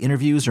 celebrity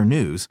interviews or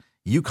news,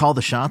 you call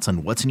the shots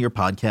on what's in your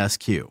podcast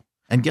queue.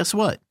 And guess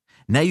what?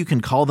 Now you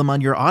can call them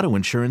on your auto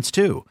insurance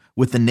too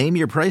with the Name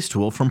Your Price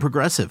tool from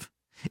Progressive.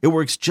 It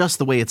works just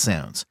the way it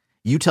sounds.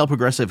 You tell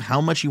Progressive how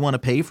much you want to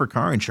pay for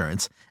car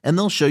insurance, and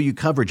they'll show you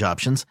coverage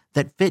options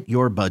that fit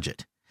your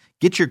budget.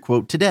 Get your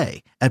quote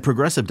today at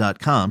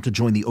Progressive.com to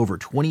join the over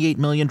 28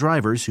 million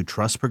drivers who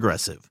trust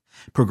Progressive.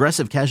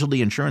 Progressive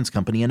Casualty Insurance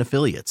Company and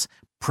Affiliates.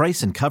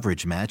 Price and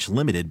coverage match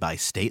limited by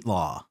state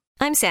law.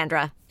 I'm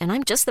Sandra, and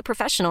I'm just the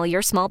professional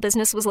your small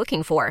business was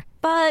looking for.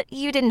 But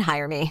you didn't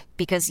hire me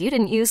because you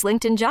didn't use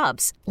LinkedIn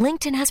Jobs.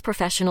 LinkedIn has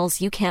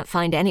professionals you can't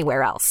find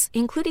anywhere else,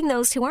 including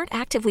those who aren't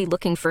actively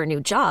looking for a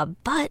new job,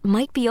 but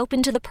might be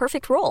open to the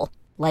perfect role,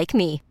 like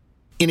me.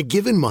 In a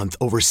given month,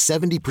 over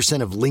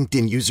 70% of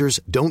LinkedIn users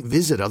don't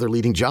visit other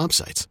leading job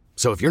sites.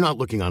 So if you're not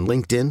looking on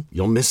LinkedIn,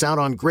 you'll miss out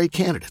on great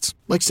candidates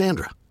like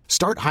Sandra.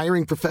 Start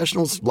hiring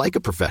professionals like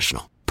a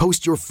professional.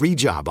 Post your free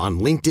job on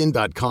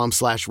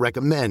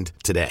linkedin.com/recommend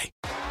today.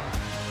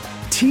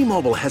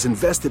 T-Mobile has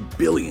invested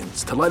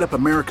billions to light up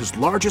America's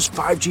largest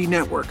 5G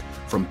network,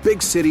 from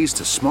big cities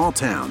to small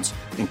towns,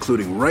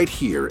 including right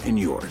here in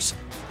yours.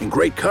 And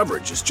great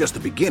coverage is just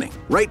the beginning.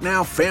 Right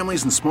now,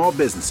 families and small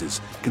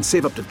businesses can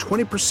save up to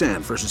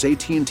 20% versus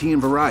AT&T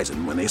and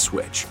Verizon when they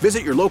switch.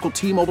 Visit your local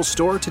T-Mobile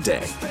store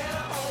today.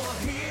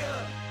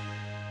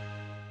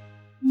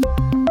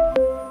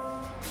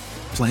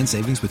 Plan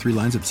savings with 3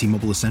 lines of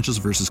T-Mobile Essentials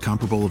versus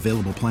comparable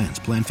available plans.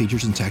 Plan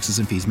features and taxes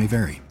and fees may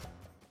vary.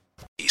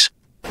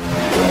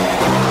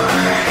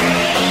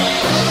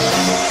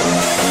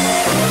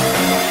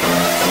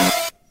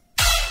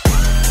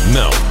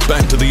 Now,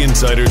 back to the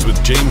Insiders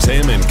with James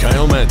Ham and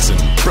Kyle Madsen.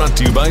 Brought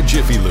to you by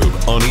Jiffy Lube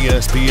on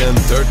ESPN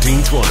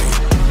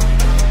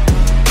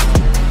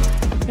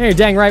 1320. Hey,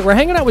 dang right. We're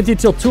hanging out with you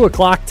till 2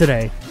 o'clock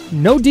today.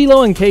 No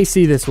D'Lo and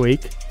KC this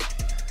week.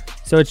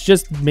 So it's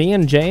just me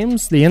and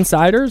James, the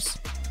Insiders.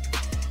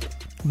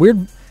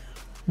 Weird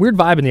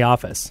vibe in the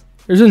office.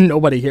 There's just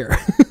nobody here.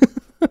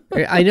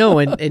 I know,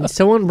 and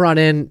someone brought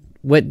in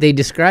what they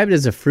described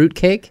as a fruit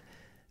cake,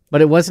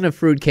 but it wasn't a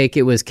fruit cake.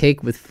 It was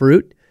cake with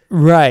fruit.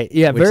 Right.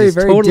 Yeah. Which very, is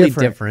very totally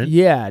different.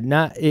 Yeah.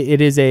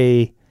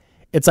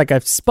 It's like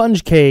a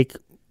sponge cake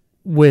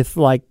with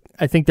I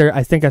think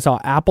I saw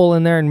apple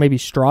in there and maybe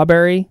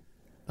strawberry.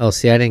 Oh,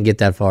 see, I didn't get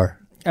that far.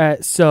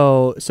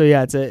 So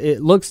yeah,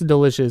 it looks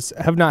delicious.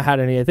 I have not had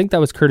any. I think that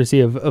was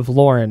courtesy of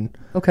Lauren.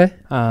 Okay.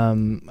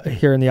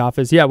 Here in the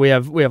office. Yeah, we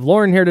have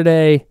Lauren here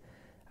today.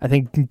 I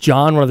think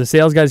John, one of the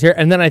sales guys, here,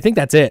 and then I think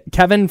that's it.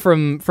 Kevin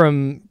from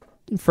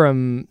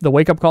the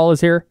Wake Up Call is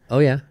here. Oh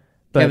yeah,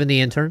 Kevin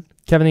the intern.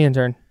 Kevin the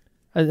intern.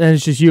 And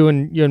it's just you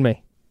and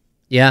me.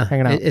 Yeah,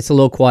 hanging out. It's a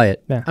little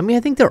quiet. Yeah. I mean,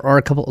 I think there are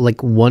a couple,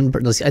 like one.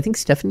 I think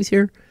Stephanie's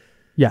here.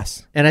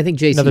 Yes. And I think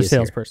JC Another is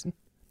salesperson.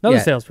 Here.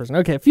 Another salesperson.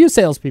 Okay, a few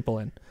salespeople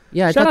in.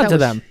 Yeah, shout out to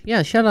them.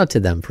 Yeah, shout out to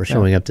them for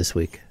showing up this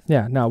week.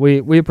 Yeah, no,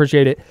 we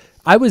appreciate it.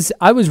 I was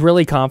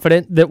really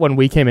confident that when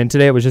we came in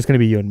today, it was just going to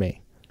be you and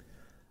me.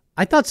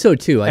 I thought so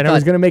too. I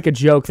was going to make a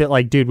joke that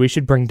like, dude, we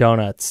should bring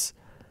donuts,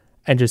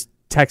 and just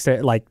text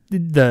it like we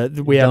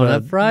have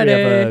Donut Friday.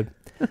 We have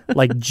a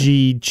like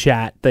G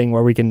chat thing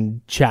where we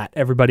can chat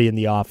everybody in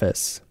the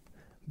office.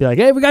 Be like,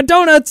 hey, we got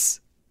donuts.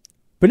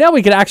 But now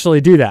we could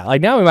actually do that.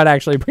 Like now we might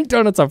actually bring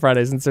donuts on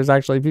Friday since there's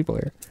actually people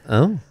here.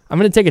 Oh. I'm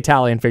going to take a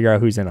tally and figure out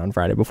who's in on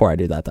Friday before I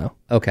do that though.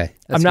 Okay.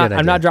 I'm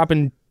not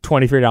dropping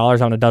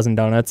 $23 on a dozen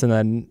donuts and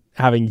then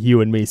having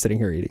you and me sitting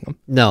here eating them.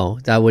 No,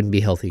 that wouldn't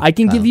be healthy. I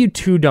can give you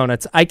 2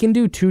 donuts. I can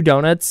do 2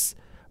 donuts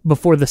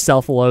before the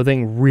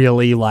self-loathing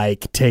really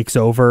like takes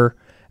over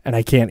and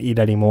I can't eat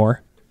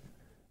anymore.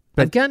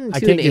 But I've gotten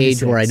to an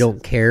age where I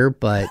don't care,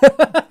 but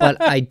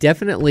I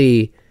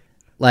definitely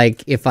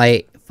like if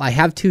I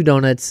have 2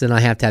 donuts, then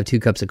I have to have 2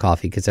 cups of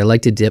coffee because I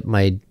like to dip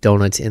my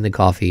donuts in the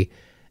coffee.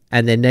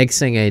 And the next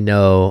thing I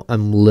know,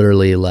 I'm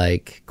literally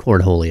like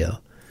cornholio.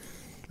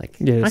 Like,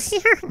 yes.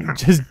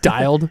 Just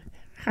dialed.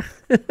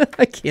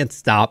 I can't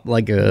stop.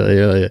 Like,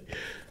 yeah.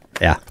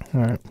 All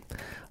right.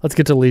 Let's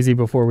get to Leezy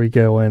before we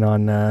go in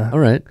on. All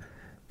right.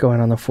 Go in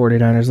on the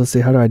 49ers. Let's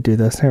see. How do I do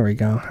this? Here we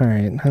go. All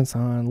right. That's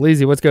on.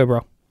 Leezy, what's good,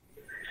 bro?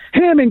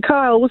 Ham and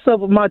Kyle, what's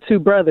up with my 2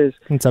 brothers?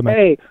 What's up, man?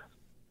 Hey,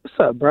 what's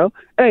up, bro?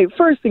 Hey,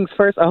 first things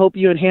first, I hope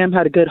you and Ham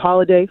had a good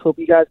holiday. Hope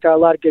you guys got a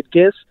lot of good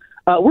gifts.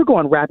 We're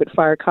going rapid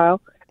fire,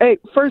 Kyle. Hey,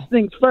 first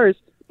things first,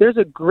 there's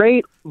a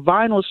great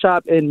vinyl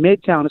shop in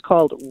Midtown. It's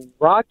called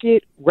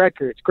Rocket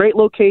Records. Great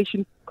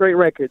location, great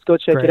records. Go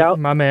check it out.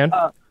 My man.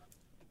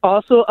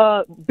 Also,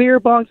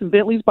 Beer Bongs and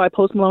Bentleys by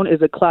Post Malone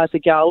is a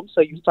classic album,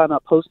 so you can talk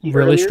about Posty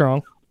Really earlier.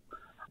 strong.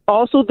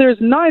 Also, there's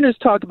Niners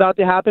talk about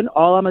to happen.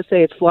 All I'm going to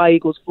say is fly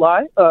equals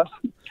fly.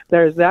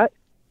 There's that.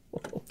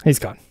 He's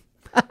gone.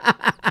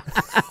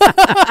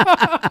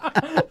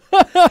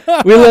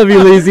 We love you,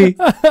 Leezy.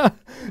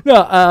 No,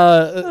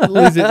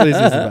 Leezy's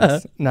the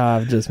best. No,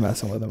 I'm just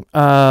messing with him.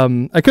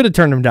 I could have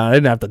turned him down. I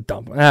didn't have to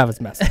dump him. I was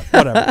messing.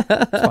 Whatever.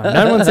 It's fine.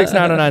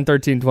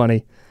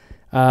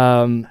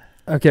 916-909-1320.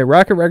 Okay,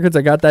 Rocket Records,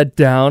 I got that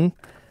down.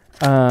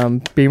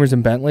 Beamers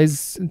and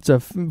Bentleys. It's a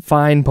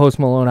fine Post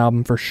Malone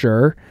album for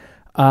sure.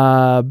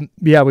 Yeah,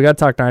 we got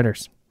to talk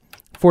Niners.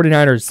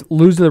 49ers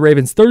lose to the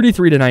Ravens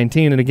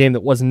 33-19 in a game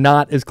that was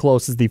not as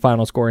close as the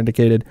final score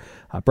indicated.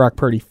 Brock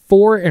Purdy,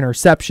 4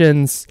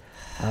 interceptions.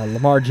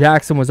 Lamar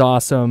Jackson was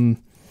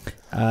awesome.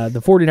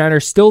 The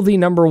 49ers still the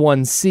number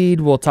 1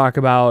 seed. We'll talk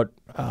about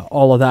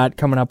all of that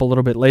coming up a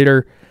little bit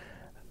later.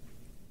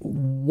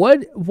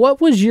 What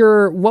was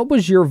your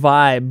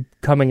vibe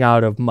coming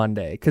out of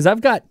Monday? Because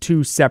I've got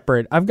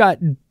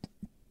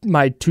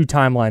my 2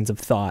 timelines of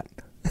thought.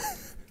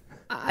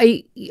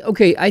 I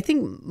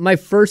think my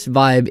first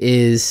vibe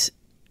is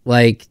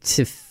like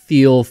to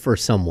feel for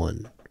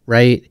someone,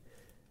 right?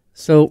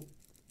 So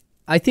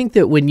I think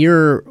that when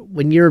you're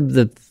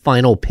the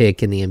final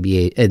pick in the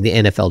NBA and the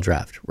NFL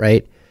draft,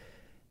 right?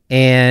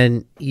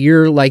 And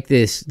you're like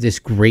this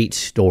great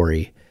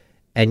story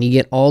and you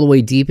get all the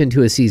way deep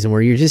into a season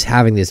where you're just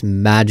having this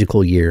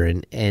magical year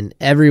and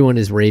everyone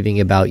is raving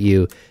about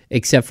you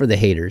except for the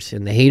haters.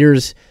 And the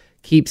haters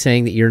keep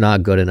saying that you're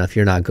not good enough,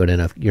 you're not good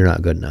enough, you're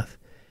not good enough.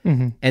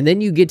 Mm-hmm. And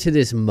then you get to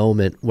this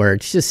moment where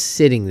it's just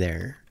sitting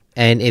there.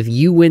 And if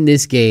you win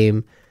this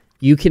game,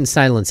 you can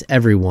silence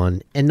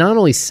everyone. And not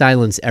only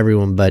silence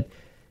everyone, but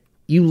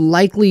you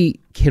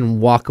likely can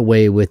walk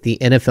away with the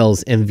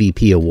NFL's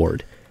MVP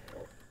award.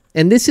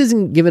 And this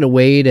isn't given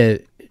away to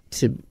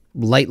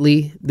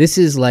lightly. This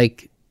is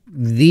like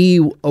the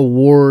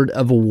award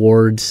of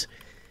awards.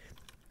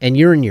 And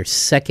you're in your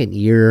second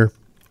year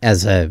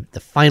as the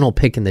final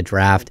pick in the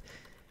draft.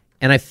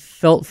 And I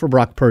felt for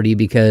Brock Purdy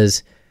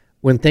because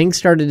when things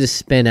started to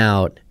spin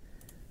out,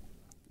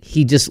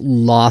 he just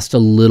lost a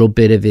little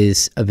bit of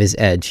his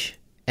edge.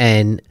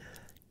 And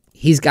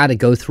he's got to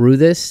go through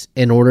this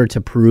in order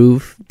to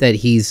prove that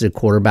he's the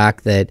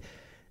quarterback that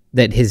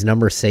his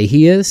numbers say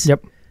he is.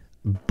 Yep.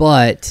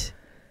 But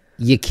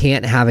you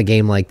can't have a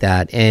game like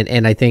that.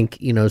 And I think,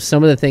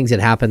 some of the things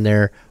that happened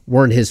there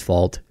weren't his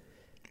fault.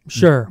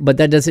 Sure. But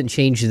that doesn't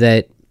change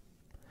that,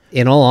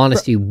 in all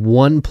honesty,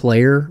 one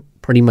player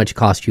pretty much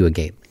cost you a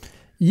game.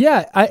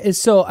 Yeah,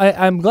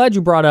 I'm glad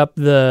you brought up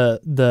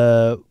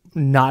the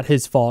not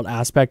his fault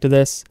aspect of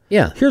this.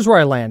 Yeah. Here's where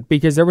I land,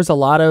 because there was a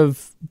lot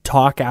of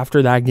talk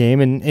after that game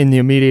and in the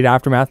immediate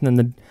aftermath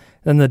and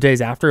then the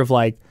days after of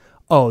like,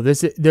 oh,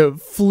 the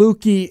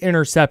fluky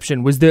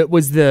interception was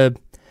the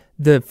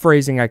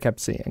phrasing I kept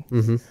seeing.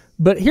 Mm-hmm.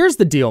 But here's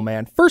the deal,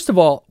 man. First of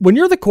all, when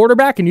you're the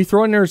quarterback and you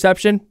throw an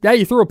interception, yeah,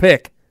 you threw a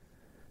pick.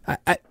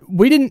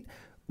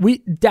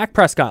 Dak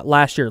Prescott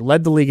last year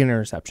led the league in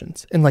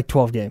interceptions in like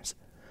 12 games.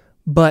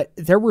 but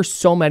there were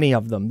so many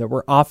of them that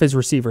were off his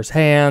receiver's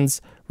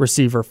hands.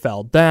 Receiver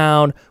fell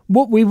down,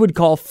 what we would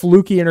call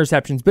fluky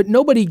interceptions, but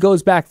nobody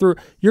goes back through.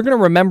 You're going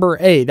to remember,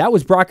 that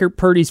was Brock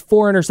Purdy's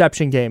 4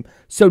 interception game.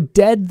 So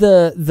dead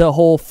the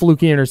whole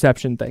fluky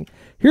interception thing.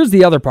 Here's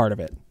the other part of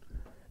it.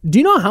 Do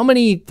you know how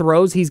many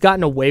throws he's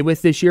gotten away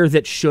with this year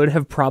that should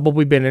have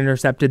probably been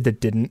intercepted that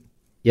didn't?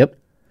 Yep.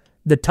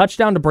 The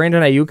touchdown to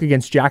Brandon Ayuk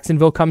against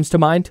Jacksonville comes to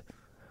mind,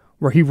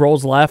 where he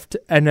rolls left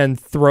and then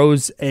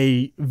throws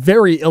a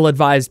very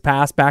ill-advised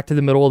pass back to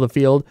the middle of the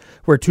field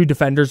where 2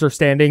 defenders are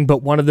standing,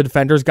 but one of the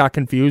defenders got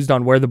confused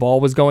on where the ball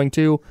was going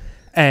to,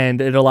 and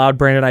it allowed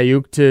Brandon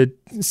Ayuk to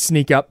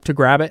sneak up to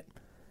grab it.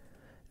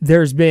 There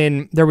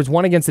was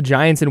one against the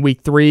Giants in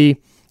week 3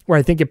 where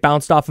I think it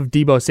bounced off of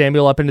Deebo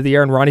Samuel up into the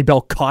air and Ronnie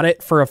Bell caught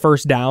it for a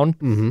first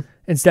down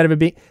instead of it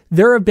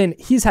being...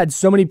 He's had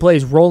so many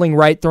plays rolling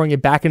right, throwing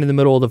it back into the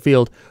middle of the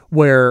field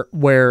where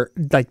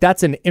like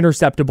that's an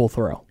interceptable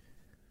throw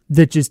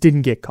that just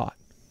didn't get caught.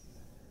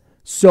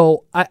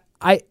 So I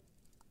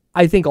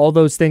think all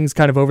those things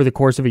kind of over the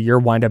course of a year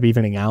wind up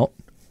evening out.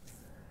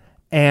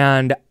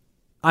 And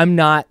I'm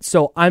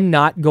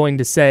not going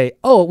to say,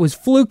 it was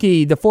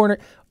fluky,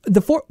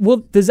 well,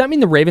 does that mean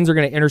the Ravens are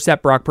going to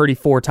intercept Brock Purdy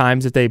 4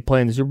 times if they play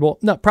in the Super Bowl?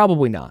 No,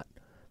 probably not.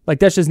 Like,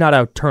 that's just not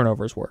how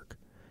turnovers work.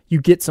 You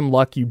get some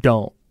luck, you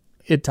don't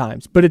at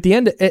times. But at the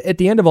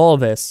end of all of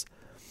this,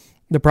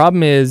 the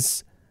problem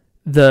is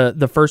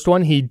the first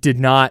one, he did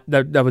not,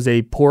 that was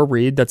a poor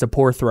read. That's a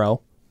poor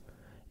throw.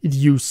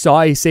 You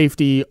saw a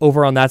safety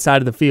over on that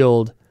side of the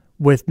field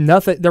with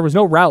nothing. There was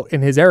no route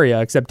in his area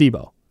except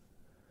Deebo.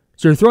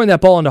 So you're throwing that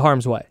ball into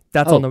harm's way.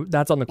 That's on the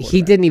quarterback.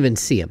 He didn't even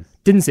see him.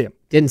 Didn't see him.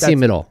 Didn't see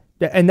him at all.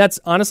 And that's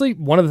honestly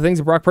one of the things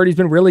that Brock Purdy's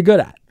been really good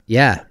at.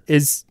 Yeah.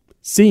 Is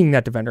seeing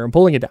that defender and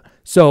pulling it down.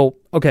 So,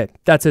 okay,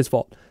 that's his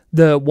fault.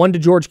 The one to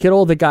George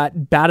Kittle that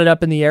got batted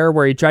up in the air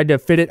where he tried to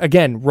fit it,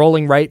 again,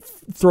 rolling right,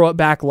 throw it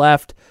back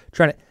left,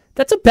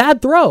 that's a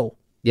bad throw.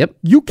 Yep.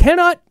 You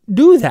cannot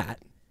do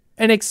that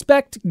and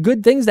expect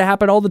good things to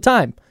happen all the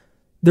time.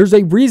 There's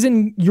a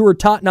reason you were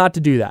taught not to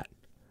do that.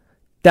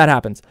 That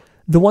happens.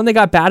 The one that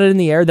got batted in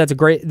the air, that's a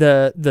great,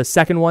 the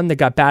second one that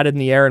got batted in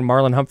the air and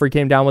Marlon Humphrey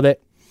came down with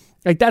it.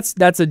 Like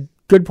that's a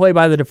good play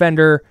by the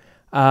defender.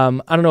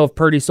 I don't know if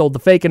Purdy sold the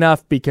fake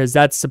enough because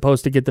that's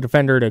supposed to get the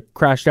defender to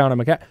crash down on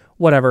McCaffrey.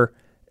 Whatever.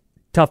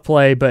 Tough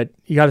play, but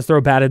you got to throw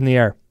batted in the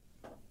air.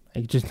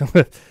 Like just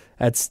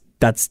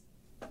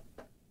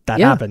that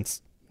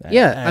happens.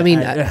 Yeah, I mean,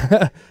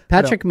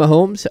 Patrick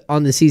Mahomes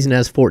on the season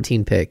has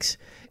 14 picks.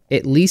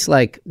 At least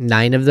like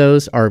 9 of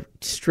those are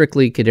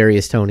strictly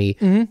Kadarius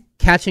Toney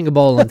catching a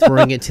ball and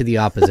throwing it to the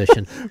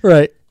opposition.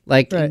 Right.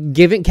 Like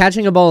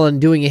catching a ball and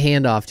doing a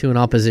handoff to an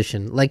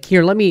opposition. Like,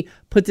 here, let me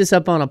put this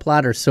up on a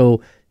platter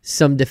so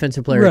some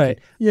defensive player can.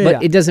 Yeah,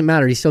 but it doesn't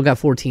matter. He still got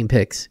 14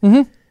 picks.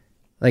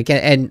 Like,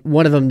 and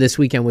one of them this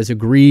weekend was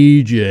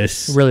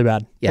egregious. Really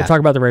bad. Yeah. We'll talk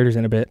about the Raiders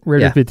in a bit.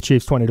 Raiders beat the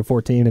Chiefs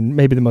 20-14 and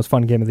maybe the most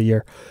fun game of the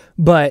year.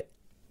 But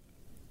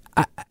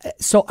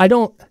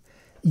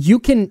you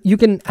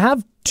can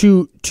have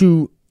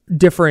two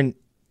different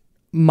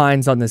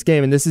minds on this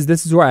game, and this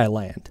is where I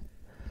land.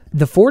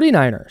 The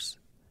 49ers,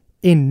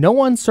 in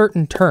no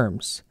uncertain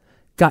terms,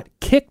 got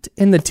kicked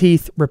in the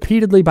teeth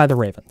repeatedly by the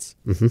Ravens.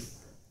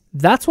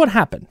 That's what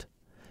happened.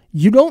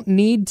 You don't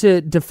need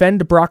to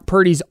defend Brock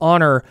Purdy's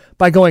honor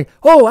by going,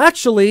 oh,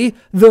 actually,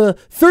 the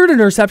third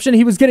interception,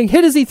 he was getting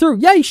hit as he threw.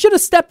 Yeah, he should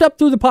have stepped up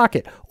through the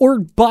pocket or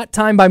bought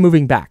time by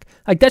moving back.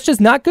 Like, that's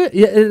just not good.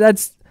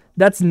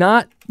 That's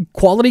not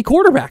quality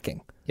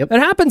quarterbacking. Yep. It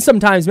happens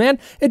sometimes, man.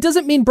 It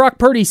doesn't mean Brock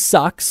Purdy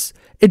sucks.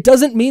 It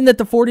doesn't mean that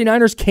the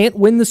 49ers can't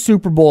win the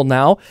Super Bowl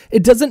now.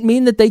 It doesn't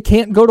mean that they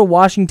can't go to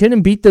Washington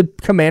and beat the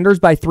Commanders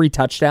by 3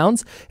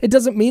 touchdowns. It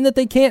doesn't mean that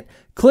they can't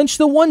clinch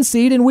the 1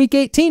 seed in Week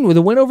 18 with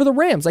a win over the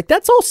Rams. Like,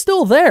 that's all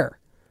still there.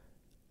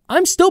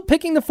 I'm still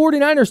picking the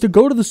 49ers to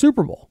go to the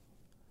Super Bowl.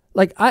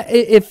 Like,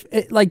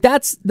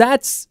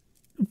 that's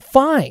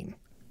fine.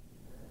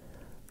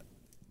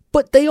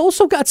 But they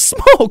also got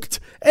smoked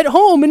at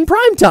home in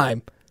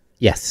primetime.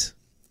 Yes.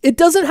 It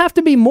doesn't have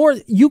to be more.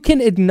 You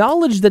can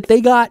acknowledge that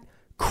they got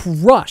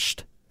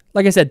crushed.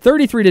 Like I said,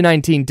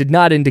 33-19 did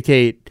not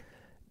indicate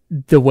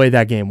the way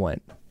that game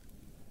went.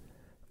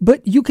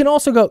 But you can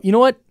also go, you know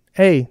what?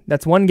 Hey,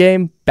 that's one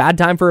game, bad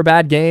time for a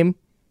bad game,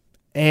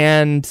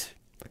 and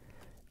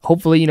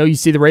hopefully, you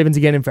see the Ravens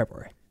again in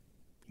February.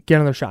 Get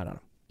another shot on them.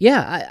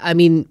 Yeah, I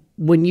mean,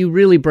 when you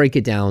really break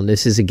it down,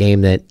 this is a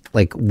game that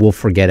we'll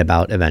forget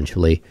about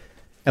eventually,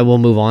 and we'll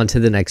move on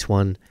to the next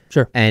one.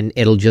 Sure. And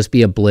it'll just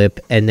be a blip,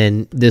 and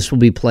then this will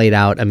be played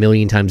out a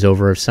million times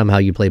over if somehow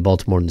you play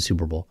Baltimore in the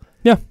Super Bowl.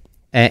 Yeah.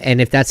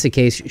 And if that's the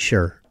case,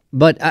 sure.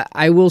 But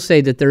I will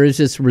say that there is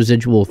this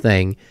residual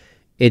thing.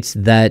 It's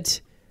that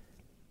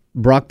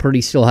Brock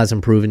Purdy still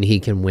hasn't proven he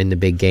can win the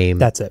big game.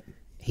 That's it.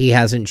 He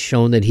hasn't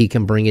shown that he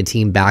can bring a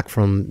team back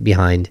from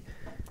behind.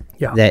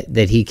 Yeah.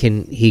 That he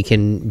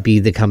can be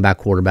the comeback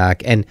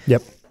quarterback. And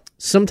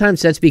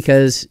sometimes that's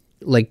because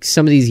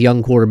some of these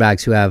young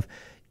quarterbacks who have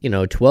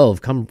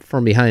 12 come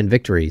from behind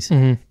victories,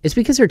 it's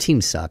because their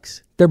team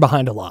sucks. They're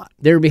behind a lot.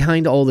 They're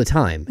behind all the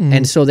time.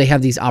 And so they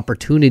have these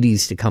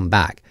opportunities to come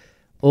back.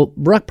 Well,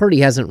 Brock Purdy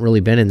hasn't really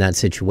been in that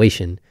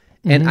situation.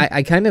 And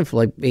I kind of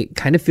it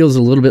kind of feels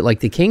a little bit like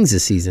the Kings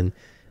this season.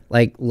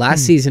 Like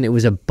last season, it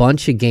was a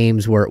bunch of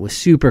games where it was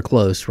super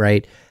close,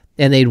 right?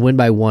 And they'd win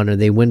by 1 or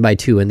they win by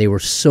 2, and they were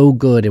so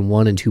good in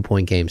 1 and 2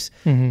 point games.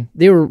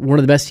 They were one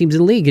of the best teams in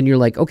the league, and you're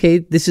like, okay,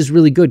 this is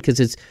really good because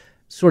it's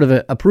sort of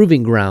a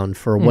proving ground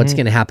for what's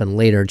going to happen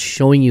later. It's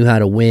showing you how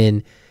to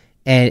win.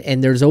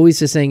 And there's always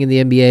this thing in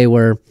the NBA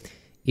where,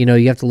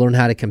 you have to learn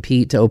how to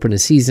compete to open a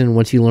season.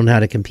 Once you learn how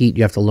to compete,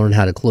 you have to learn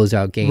how to close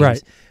out games.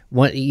 Right.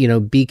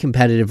 Be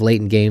competitive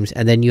late in games,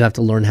 and then you have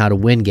to learn how to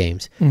win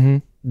games.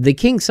 The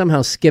Kings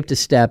somehow skipped a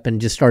step and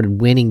just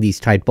started winning these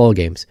tight ball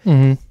games.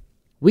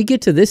 We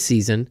get to this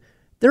season,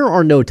 there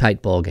are no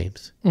tight ball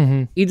games.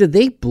 Either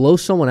they blow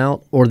someone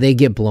out or they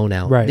get blown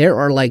out. Right. There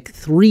are like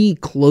 3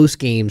 close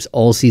games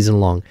all season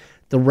long.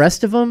 The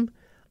rest of them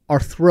are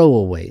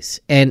throwaways,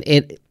 and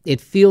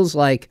it feels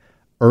like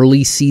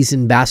early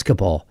season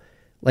basketball.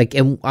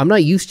 And I'm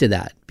not used to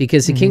that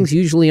because the Kings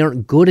usually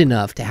aren't good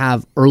enough to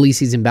have early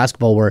season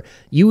basketball where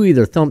you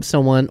either thump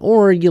someone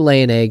or you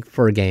lay an egg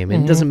for a game.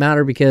 And it doesn't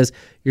matter because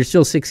you're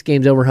still 6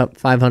 games over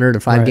 500 or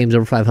 5 games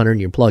over 500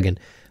 and you're plugging.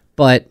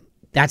 But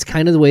that's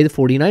kind of the way the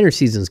 49ers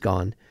season's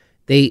gone.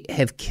 They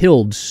have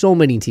killed so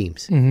many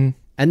teams. And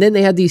then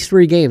they had these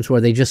 3 games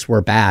where they just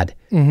were bad.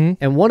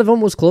 And one of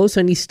them was close,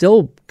 and he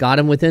still got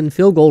him within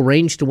field goal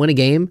range to win a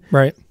game.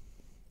 Right.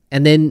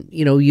 And then,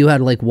 you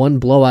had like 1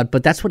 blowout,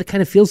 but that's what it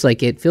kind of feels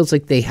like. It feels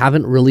like they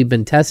haven't really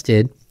been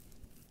tested.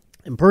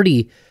 And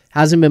Purdy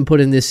hasn't been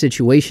put in this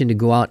situation to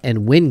go out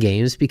and win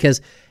games because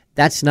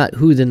that's not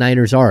who the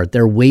Niners are.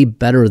 They're way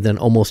better than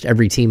almost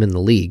every team in the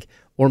league,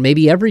 or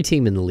maybe every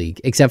team in the league,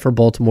 except for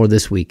Baltimore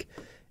this week.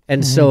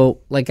 And so,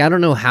 I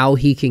don't know how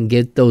he can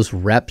get those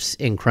reps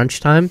in crunch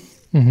time,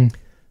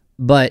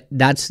 but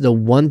that's the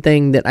one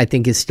thing that I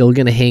think is still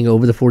going to hang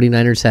over the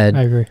 49ers' head.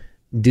 I agree.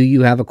 Do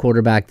you have a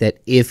quarterback that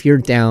if you're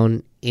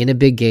down in a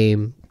big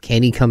game,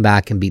 can he come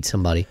back and beat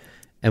somebody?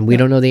 And we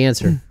don't know the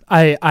answer.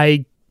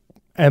 I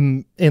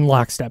am in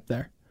lockstep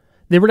there.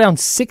 They were down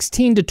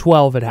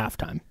 16-12 at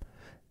halftime.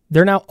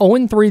 They're now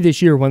 0-3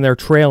 this year when they're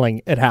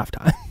trailing at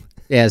halftime.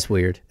 Yeah, it's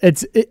weird. And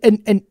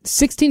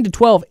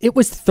 16-12, it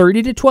was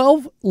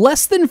 30-12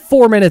 less than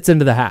 4 minutes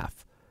into the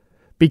half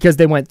because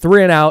they went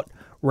 3 and out.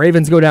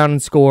 Ravens go down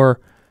and score.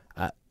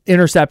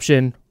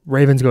 Interception.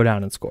 Ravens go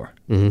down and score.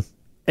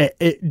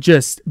 It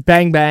just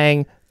bang,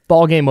 bang,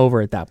 ball game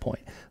over at that point.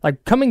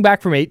 Coming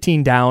back from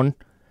 18 down,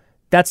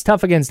 that's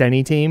tough against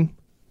any team.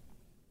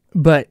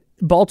 But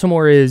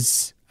Baltimore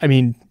is,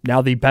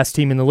 now the best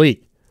team in the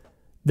league.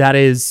 That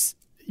is,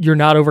 you're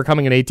not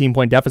overcoming an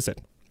 18-point deficit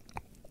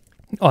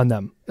on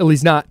them. At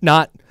least not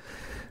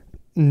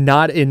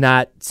in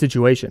that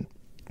situation.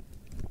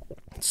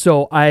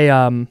 So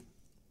I'm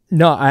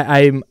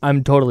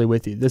totally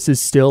with you. This is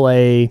still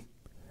I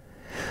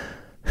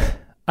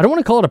don't want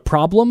to call it a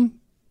problem,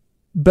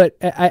 but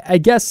I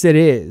guess it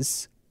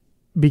is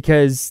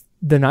because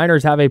the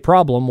Niners have a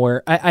problem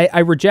where I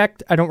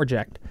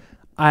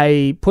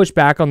push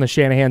back on the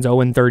Shanahan's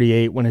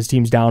 0-38 when his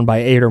team's down by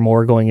 8 or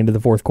more going into the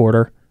fourth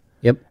quarter.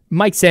 Yep.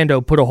 Mike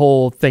Sando put a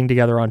whole thing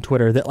together on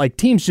Twitter that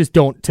teams just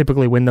don't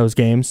typically win those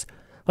games.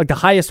 The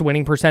highest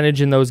winning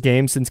percentage in those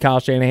games since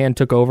Kyle Shanahan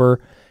took over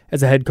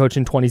as a head coach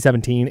in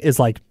 2017 is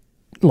like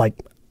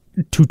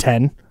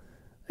 210.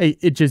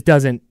 It just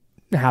doesn't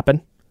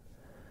happen.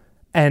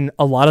 And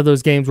a lot of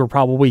those games were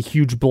probably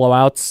huge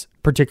blowouts,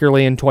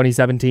 particularly in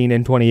 2017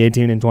 and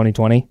 2018 and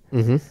 2020.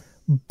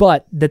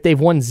 But that they've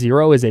won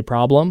 0 is a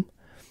problem.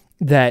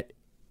 That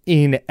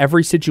in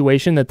every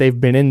situation that they've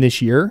been in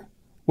this year,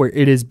 where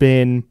it has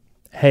been,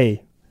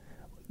 hey,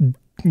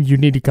 you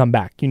need to come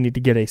back. You need to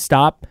get a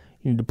stop.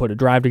 You need to put a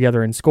drive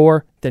together and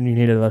score. Then you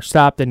need another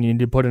stop. Then you need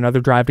to put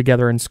another drive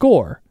together and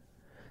score.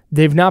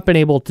 They've not been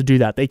able to do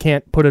that. They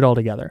can't put it all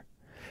together.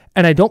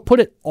 And I don't put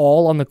it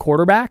all on the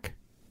quarterback.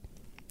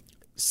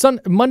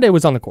 Monday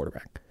was on the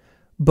quarterback.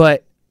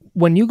 But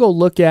when you go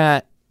look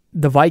at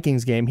the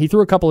Vikings game, he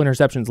threw a couple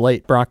interceptions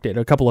late. Brock did.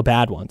 A couple of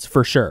bad ones,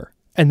 for sure.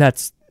 And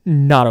that's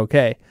not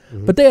okay.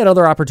 But they had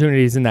other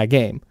opportunities in that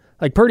game.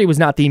 Purdy was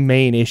not the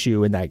main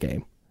issue in that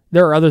game.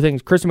 There are other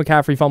things. Christian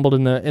McCaffrey fumbled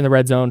in the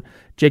red zone.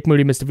 Jake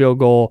Moody missed a field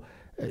goal.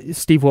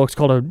 Steve Wilkes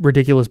called a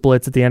ridiculous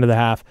blitz at the end of the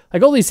half.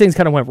 All these things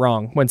kind of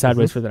went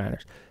sideways for the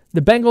Niners.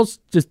 The Bengals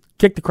just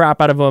kicked the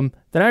crap out of them.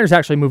 The Niners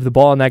actually moved the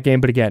ball in that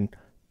game, but again,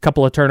 a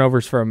couple of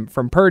turnovers from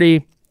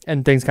Purdy,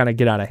 and things kind of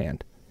get out of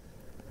hand.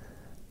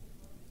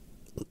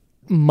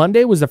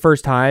 Monday was the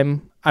first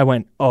time I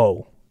went, I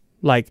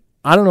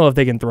don't know if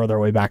they can throw their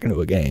way back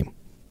into a game.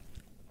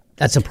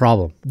 That's a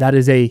problem. That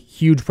is a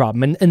huge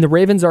problem. And the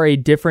Ravens are a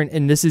different,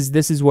 and this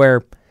is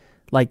where,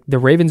 the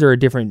Ravens are a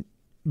different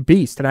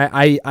beast. And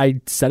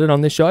I said it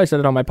on this show. I said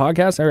it on my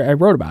podcast. I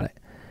wrote about it.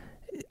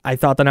 I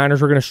thought the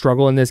Niners were going to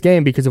struggle in this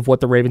game because of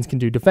what the Ravens can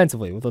do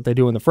defensively, with what they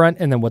do in the front,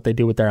 and then what they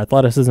do with their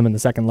athleticism in the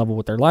second level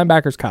with their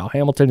linebackers. Kyle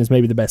Hamilton is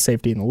maybe the best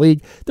safety in the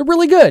league. They're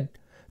really good.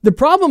 The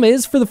problem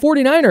is for the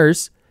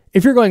 49ers,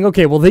 if you're going,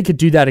 okay, well, they could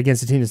do that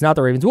against a team that's not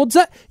the Ravens. Well,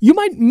 you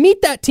might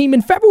meet that team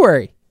in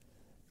February.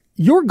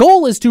 Your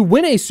goal is to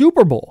win a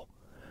Super Bowl.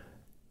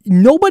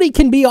 Nobody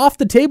can be off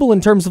the table in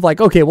terms of like,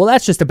 okay, well,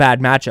 that's just a bad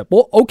matchup.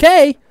 Well,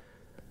 okay.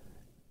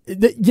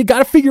 You got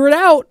to figure it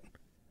out.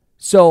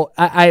 So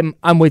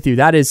I'm with you.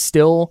 That is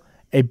still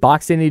a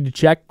box they need to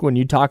check when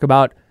you talk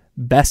about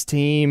best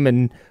team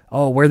and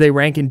where they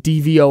rank in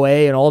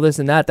DVOA and all this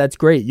and that. That's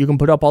great. You can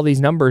put up all these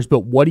numbers,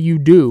 but what do you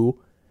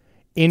do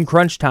in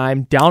crunch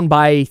time, down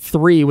by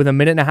 3 with a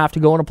minute and a half to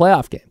go in a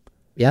playoff game?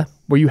 Yeah,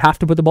 where you have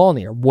to put the ball in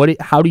the air.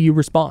 How do you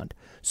respond?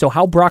 So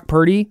how Brock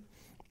Purdy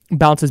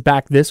bounces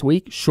back this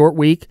week, short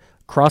week,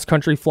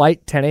 cross-country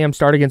flight, 10 a.m.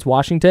 start against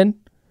Washington,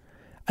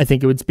 I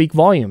think it would speak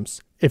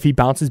volumes if he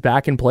bounces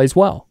back and plays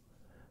well.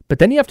 But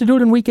then you have to do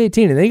it in week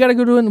 18, and then you got to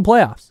go do it in the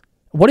playoffs.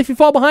 What if you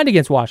fall behind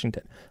against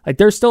Washington? Like,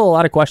 there's still a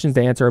lot of questions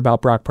to answer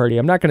about Brock Purdy.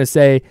 I'm not going to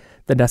say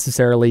that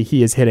necessarily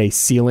he has hit a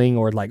ceiling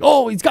or like,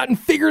 oh, he's gotten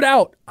figured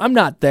out. I'm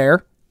not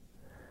there.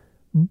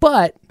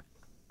 But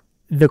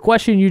the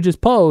question you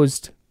just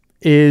posed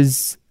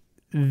is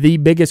the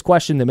biggest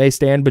question that may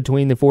stand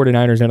between the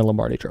 49ers and a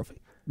Lombardi Trophy.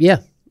 Yeah.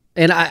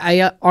 And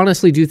I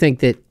honestly do think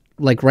that,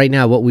 like, right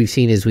now what we've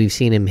seen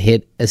him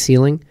hit a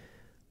ceiling.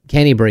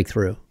 Can he break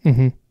through?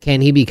 Mm-hmm.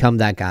 Can he become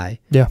that guy?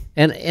 Yeah.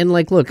 And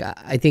like, look,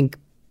 I think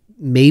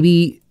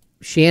maybe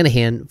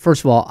Shanahan,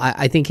 first of all,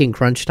 I think in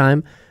crunch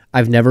time,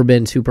 I've never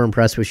been super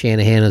impressed with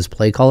Shanahan as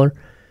play caller.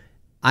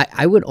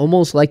 I would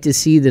almost like to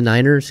see the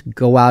Niners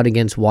go out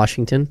against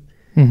Washington.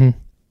 Mm-hmm.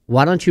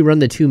 Why don't you run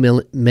the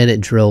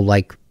 2-minute drill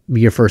like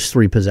your first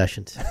 3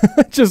 possessions?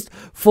 Just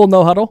full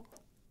no huddle?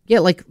 Yeah,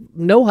 like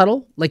no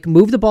huddle. Like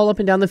move the ball up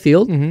and down the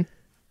field. Mm-hmm.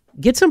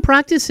 Get some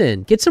practice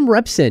in. Get some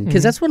reps in,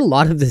 because that's what a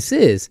lot of this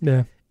is.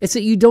 Yeah. It's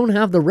that you don't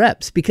have the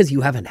reps because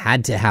you haven't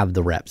had to have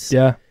the reps.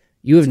 Yeah.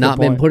 You have not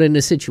been put in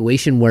a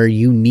situation where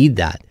you need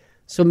that.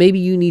 So maybe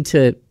you need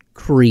to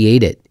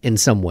create it in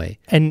some way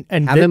and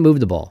have him move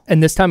the ball.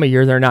 And this time of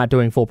year, they're not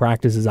doing full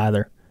practices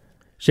either.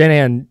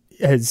 Shanahan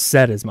has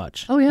said as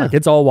much. Oh, yeah. Like,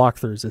 it's all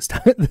walkthroughs this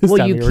time.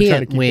 Well, you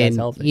can't when,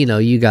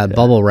 you got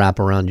bubble wrap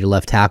around your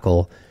left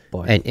tackle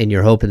and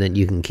you're hoping that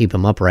you can keep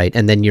him upright,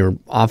 and then your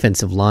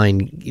offensive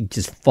line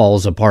just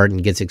falls apart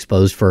and gets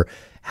exposed for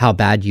how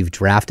bad you've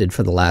drafted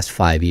for the last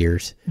 5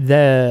 years.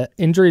 The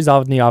injuries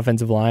on the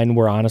offensive line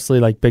were honestly,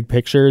 like, big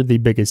picture, the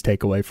biggest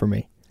takeaway for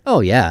me. Oh,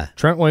 yeah.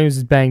 Trent Williams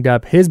is banged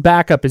up. His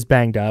backup is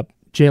banged up.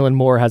 Jalen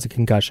Moore has a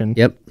concussion.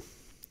 Yep.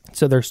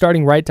 So they're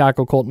starting right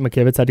tackle. Colton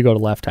McKivitz had to go to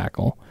left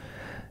tackle.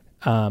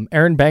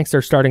 Aaron Banks,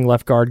 their starting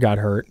left guard, got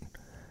hurt.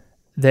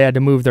 They had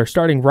to move their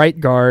starting right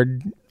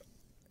guard,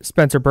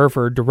 Spencer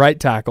Burford, to right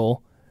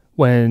tackle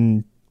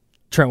when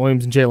Trent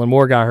Williams and Jalen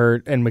Moore got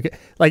hurt. And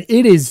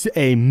it is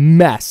a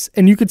mess.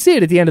 And you could see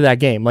it at the end of that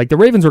game. Like, the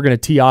Ravens were going to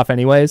tee off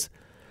anyways,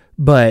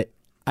 but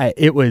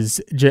it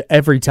was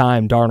every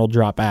time Darnold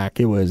dropped back,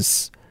 it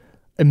was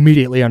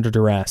immediately under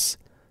duress.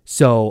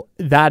 So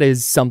that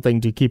is something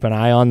to keep an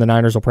eye on. The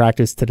Niners will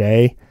practice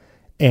today,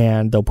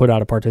 and they'll put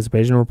out a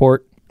participation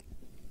report.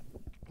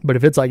 But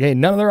if it's like, hey,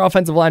 none of their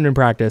offensive linemen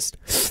practiced,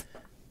 it's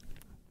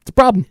a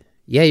problem.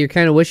 Yeah, you're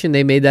kind of wishing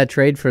they made that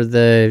trade for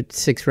the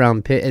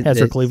 6th-round pick.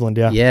 Ezra Cleveland,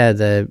 yeah. Yeah,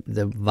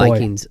 the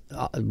Vikings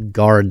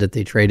guard that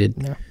they traded.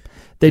 Yeah.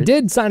 They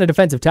did sign a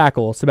defensive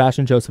tackle,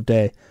 Sebastian Joseph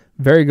Day.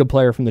 Very good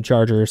player from the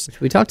Chargers.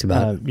 Which we talked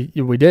about.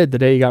 We did the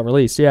day he got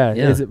released. Yeah.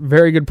 He's a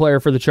very good player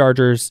for the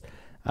Chargers.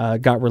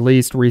 Got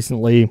released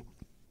recently.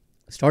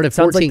 Started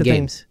 14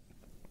 games.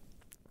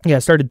 Yeah,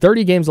 started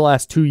 30 games the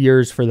last 2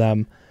 years for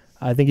them.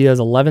 I think he has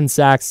 11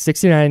 sacks,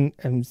 69.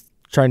 I'm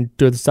trying to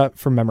do this stuff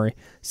from memory.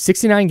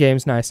 69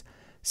 games, nice.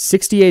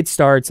 68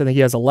 starts. I think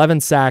he has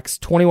 11 sacks,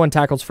 21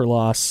 tackles for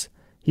loss.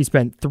 He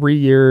spent 3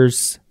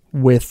 years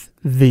with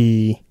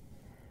the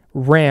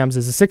Rams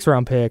as a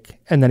 6th-round pick,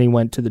 and then he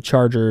went to the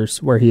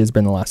Chargers, where he has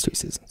been the last 2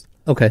 seasons.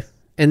 Okay.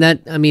 And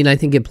that, I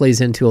think it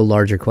plays into a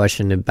larger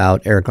question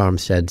about Eric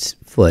Armstead's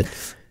foot.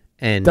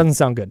 And doesn't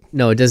sound good.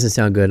 No, it doesn't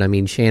sound good.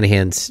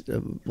 Shanahan's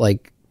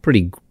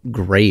pretty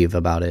grave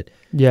about it.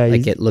 Yeah.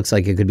 It looks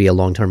like it could be a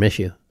long-term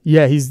issue.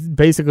 Yeah, he's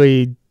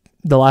basically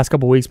the last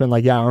couple of weeks been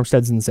like, yeah,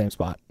 Armstead's in the same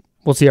spot.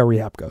 We'll see how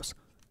rehab goes.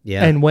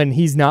 Yeah. And when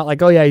he's not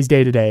like, oh, yeah, he's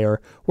day-to-day,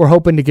 or we're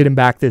hoping to get him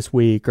back this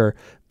week, or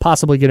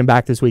possibly get him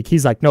back this week,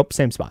 he's like, nope,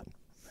 same spot.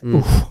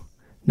 Oof,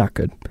 not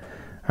good.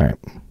 All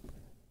right.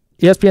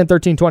 ESPN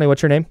 1320,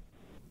 what's your name?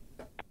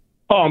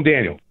 Oh, I'm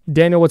Daniel.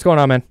 Daniel, what's going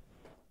on, man?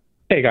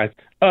 Hey, guys.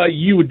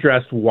 You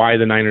addressed why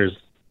the Niners,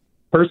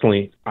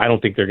 personally, I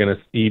don't think they're going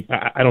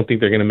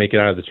to make it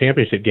out of the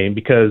championship game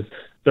because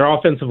their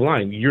offensive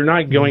line. You're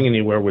not going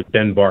anywhere with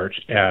Ben Barch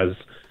as,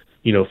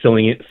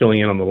 filling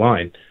in on the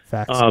line.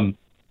 Facts.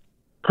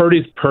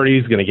 Purdy's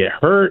going to get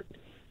hurt.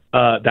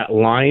 That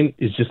line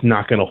is just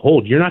not going to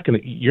hold. You're not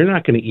going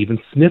to even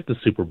sniff the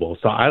Super Bowl.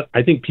 So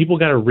I think people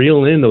got to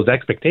reel in those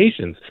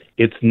expectations.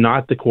 It's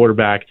not the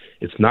quarterback.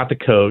 It's not the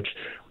coach.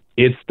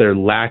 It's their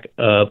lack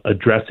of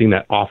addressing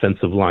that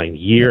offensive line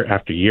year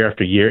after year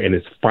after year, and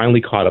it's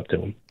finally caught up to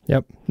them.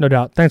 Yep, no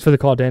doubt. Thanks for the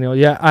call, Daniel.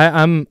 Yeah,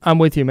 I'm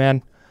with you,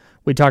 man.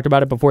 We talked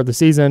about it before the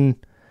season.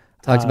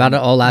 Talked about it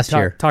all last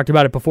year. Talked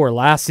about it before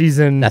last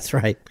season. That's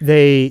right.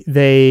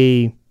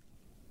 They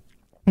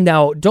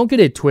now don't get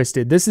it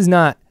twisted. This is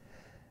not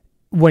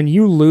when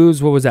you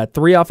lose. What was that?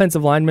 3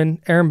 offensive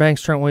linemen: Aaron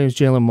Banks, Trent Williams,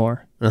 Jalen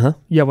Moore.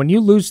 Yeah, when you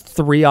lose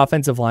 3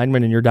 offensive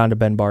linemen and you're down to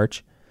Ben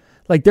Barch,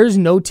 like there's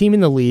no team in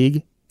the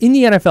league, in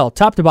the NFL,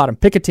 top to bottom,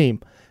 pick a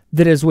team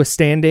that is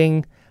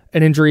withstanding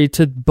an injury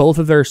to both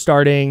of their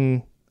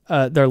starting,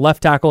 their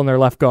left tackle and their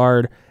left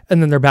guard,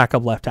 and then their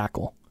backup left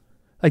tackle.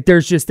 Like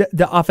there's just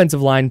the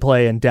offensive line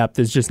play and depth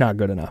is just not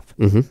good enough.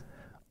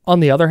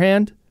 On the other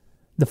hand,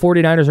 the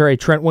 49ers are a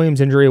Trent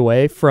Williams injury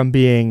away from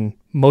being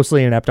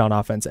mostly inept on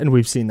offense, and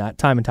we've seen that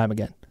time and time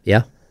again.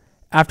 Yeah.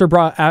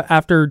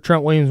 After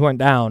Trent Williams went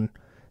down,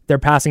 their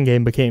passing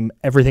game became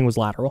everything was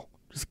lateral.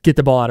 Just get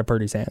the ball out of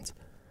Purdy's hands.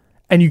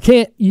 And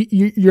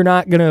you're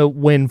not going to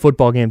win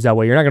football games that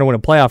way. You're not going to win a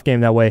playoff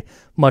game that way,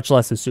 much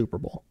less a Super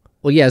Bowl.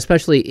 Well, yeah,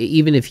 especially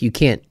even if you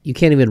can't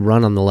even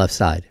run on the left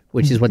side,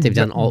 which is what they've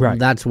done all. Right.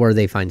 That's where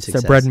they find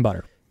success. Their bread and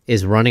butter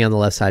is running on the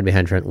left side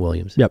behind Trent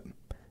Williams. Yep.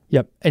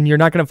 And you're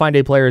not going to find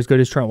a player as good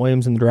as Trent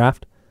Williams in the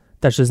draft.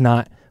 That's just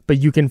not. But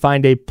you can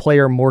find a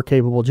player more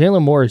capable.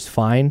 Jalen Moore is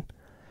fine,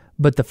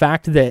 but the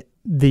fact that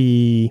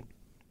the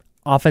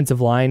offensive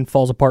line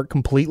falls apart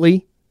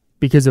completely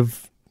because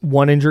of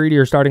one injury to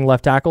your starting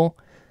left tackle,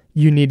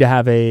 you need to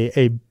have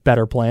a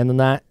better plan than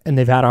that. And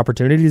they've had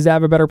opportunities to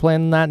have a better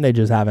plan than that, and they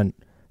just haven't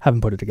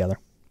put it together.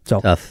 So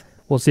tough.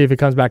 We'll see if it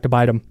comes back to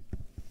bite them.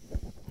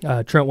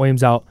 Trent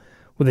Williams out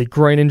with a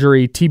groin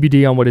injury,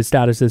 TBD on what his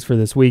status is for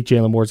this week.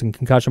 Jalen Moore's in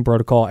concussion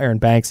protocol. Aaron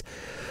Banks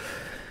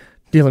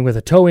dealing with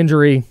a toe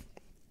injury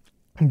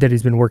that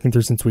he's been working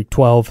through since week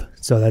 12.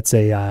 So that's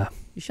a...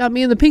 You shot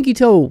me in the pinky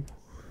toe.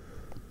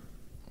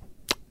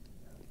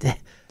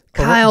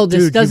 Kyle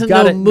just doesn't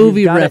know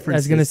movie references. I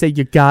was going to say,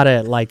 you got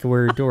it. Like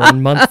we're in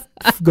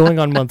going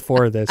on month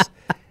 4 of this.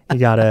 You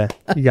gotta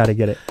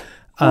get it.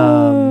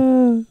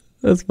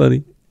 That's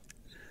funny.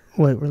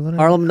 Wait, we're literally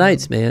Harlem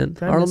Nights, man.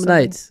 Harlem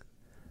Nights.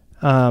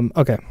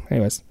 Okay.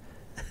 Anyways,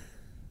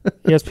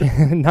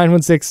 ESPN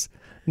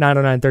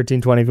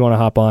 916-909-1320 if you want to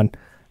hop on.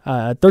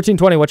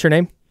 1320. What's your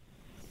name?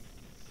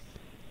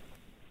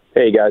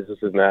 Hey guys, this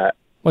is Matt.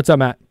 What's up,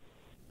 Matt?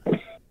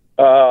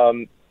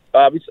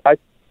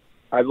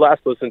 I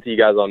last listened to you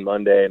guys on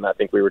Monday, and I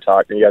think you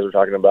guys were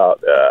talking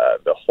about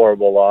the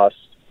horrible loss,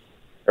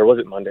 or was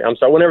it Monday? I'm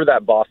sorry, whenever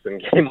that Boston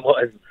game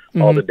was.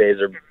 All the days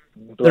are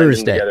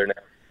blending together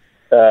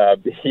now.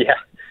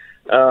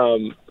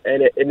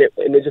 And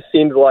it just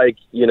seems like,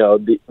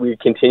 we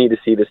continue to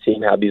see this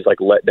team have these like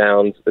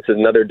letdowns. This is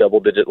another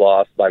double-digit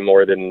loss by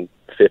more than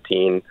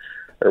 15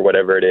 or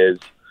whatever it is.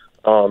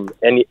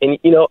 And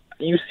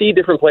you see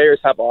different players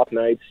have off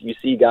nights. You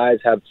see guys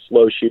have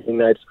slow shooting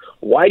nights.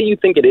 Why do you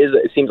think it is?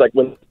 It seems like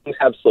when things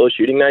have slow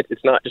shooting nights,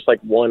 it's not just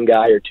like one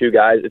guy or two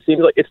guys. It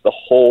seems like it's the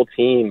whole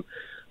team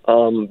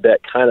that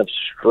kind of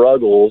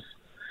struggles,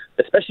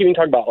 especially when you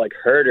talk about like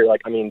Herder.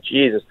 Like, I mean,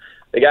 Jesus,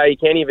 the guy, he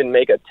can't even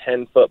make a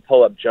 10-foot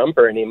pull-up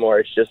jumper anymore.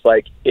 It's just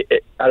like,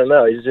 I don't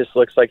know. It just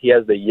looks like he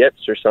has the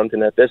yips or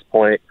something at this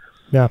point.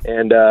 Yeah.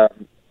 And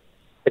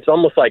it's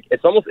almost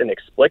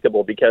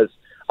inexplicable because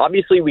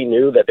obviously we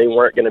knew that they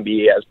weren't going to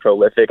be as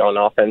prolific on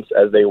offense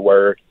as they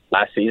were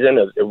last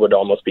season. It would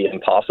almost be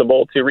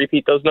impossible to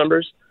repeat those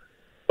numbers.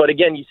 But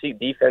again, you see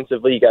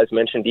defensively, you guys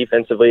mentioned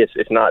defensively,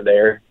 it's not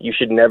there. You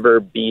should never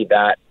be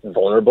that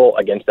vulnerable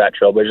against that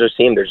Trailblazers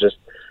team. There's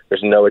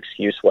no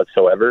excuse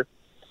whatsoever.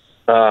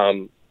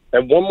 And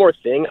one more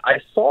thing, I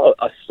saw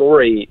a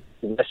story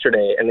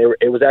yesterday, and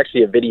it was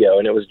actually a video,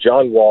 and it was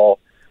John Wall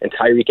and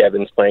Tyreek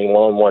Evans playing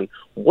one-on-one.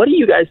 What do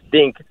you guys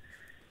think?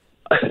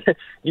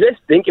 You guys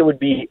think it would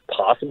be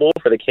possible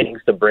for the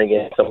Kings to bring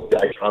in somebody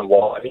like John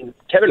Wall? I mean,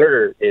 Kevin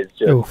Herter is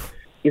just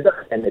he's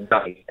not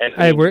done. And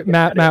hey,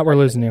 Matt, we're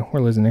losing you.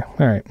 We're losing you.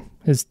 All right,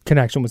 his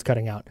connection was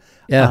cutting out.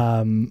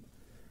 Yeah.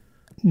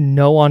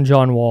 No on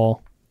John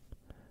Wall,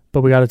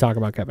 but we got to talk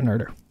about Kevin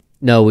Herter.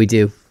 No, we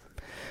do.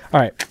 All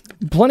right,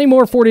 plenty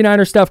more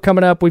 49er stuff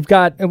coming up. We've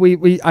got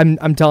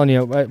I'm telling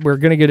you, we're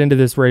gonna get into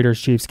this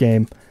Raiders-Chiefs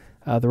game.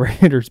 The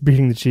Raiders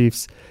beating the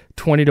Chiefs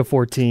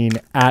 20-14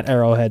 at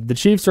Arrowhead. The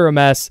Chiefs are a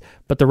mess,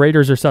 but the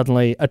Raiders are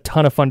suddenly a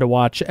ton of fun to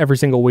watch every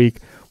single week.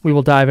 We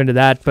will dive into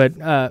that. But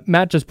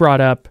Matt just brought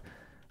up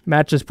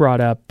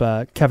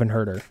Kevin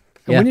Herter.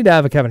 And we need to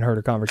have a Kevin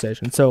Herter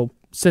conversation. So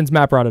since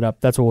Matt brought it up,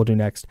 that's what we'll do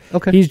next.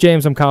 Okay. He's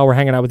James. I'm Kyle. We're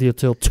hanging out with you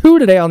till 2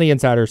 today on The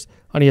Insiders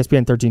on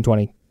ESPN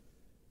 1320.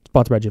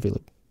 Sponsored by Jiffy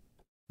Lube.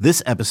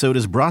 This episode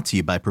is brought to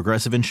you by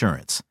Progressive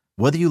Insurance.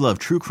 Whether you love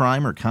true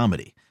crime or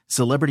comedy,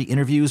 celebrity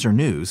interviews or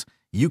news,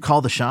 you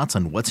call the shots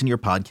on what's in your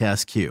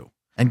podcast queue.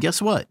 And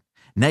guess what?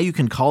 Now you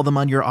can call them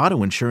on your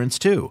auto insurance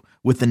too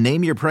with the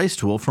Name Your Price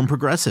tool from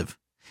Progressive.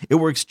 It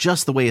works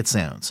just the way it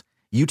sounds.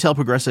 You tell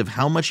Progressive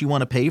how much you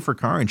want to pay for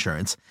car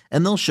insurance,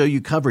 and they'll show you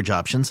coverage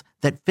options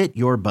that fit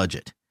your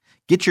budget.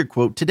 Get your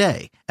quote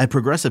today at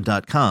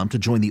Progressive.com to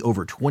join the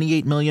over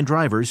 28 million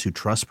drivers who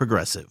trust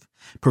Progressive.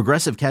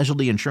 Progressive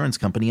Casualty Insurance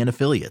Company and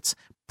Affiliates.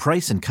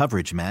 Price and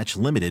coverage match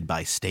limited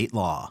by state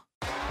law.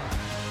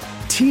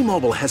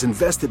 T-Mobile has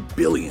invested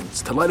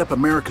billions to light up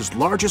America's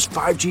largest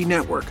 5G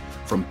network,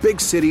 from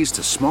big cities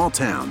to small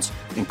towns,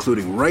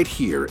 including right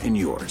here in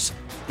yours.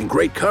 And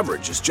great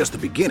coverage is just the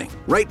beginning.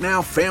 Right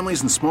now, families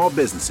and small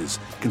businesses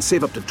can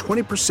save up to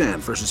 20%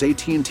 versus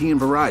AT&T and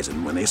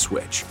Verizon when they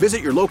switch.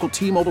 Visit your local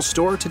T-Mobile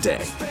store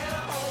today.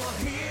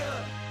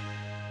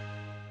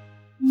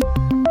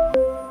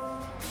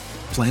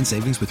 Plan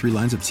savings with 3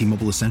 lines of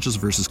T-Mobile Essentials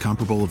versus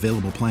comparable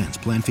available plans.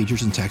 Plan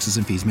features and taxes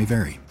and fees may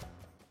vary.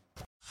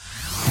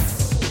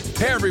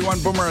 Hey everyone,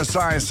 Boomer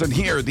Esiason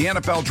here. The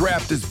NFL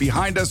Draft is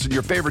behind us and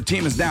your favorite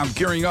team is now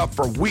gearing up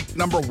for week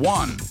number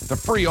 1. The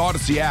free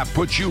Odyssey app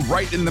puts you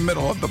right in the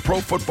middle of the pro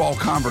football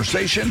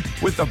conversation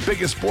with the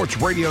biggest sports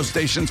radio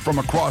stations from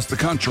across the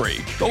country.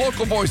 The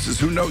local voices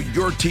who know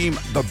your team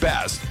the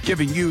best,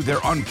 giving you their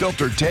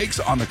unfiltered takes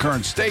on the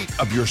current state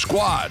of your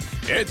squad.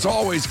 It's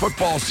always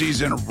football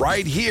season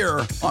right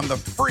here on the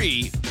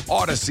free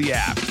Odyssey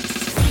app.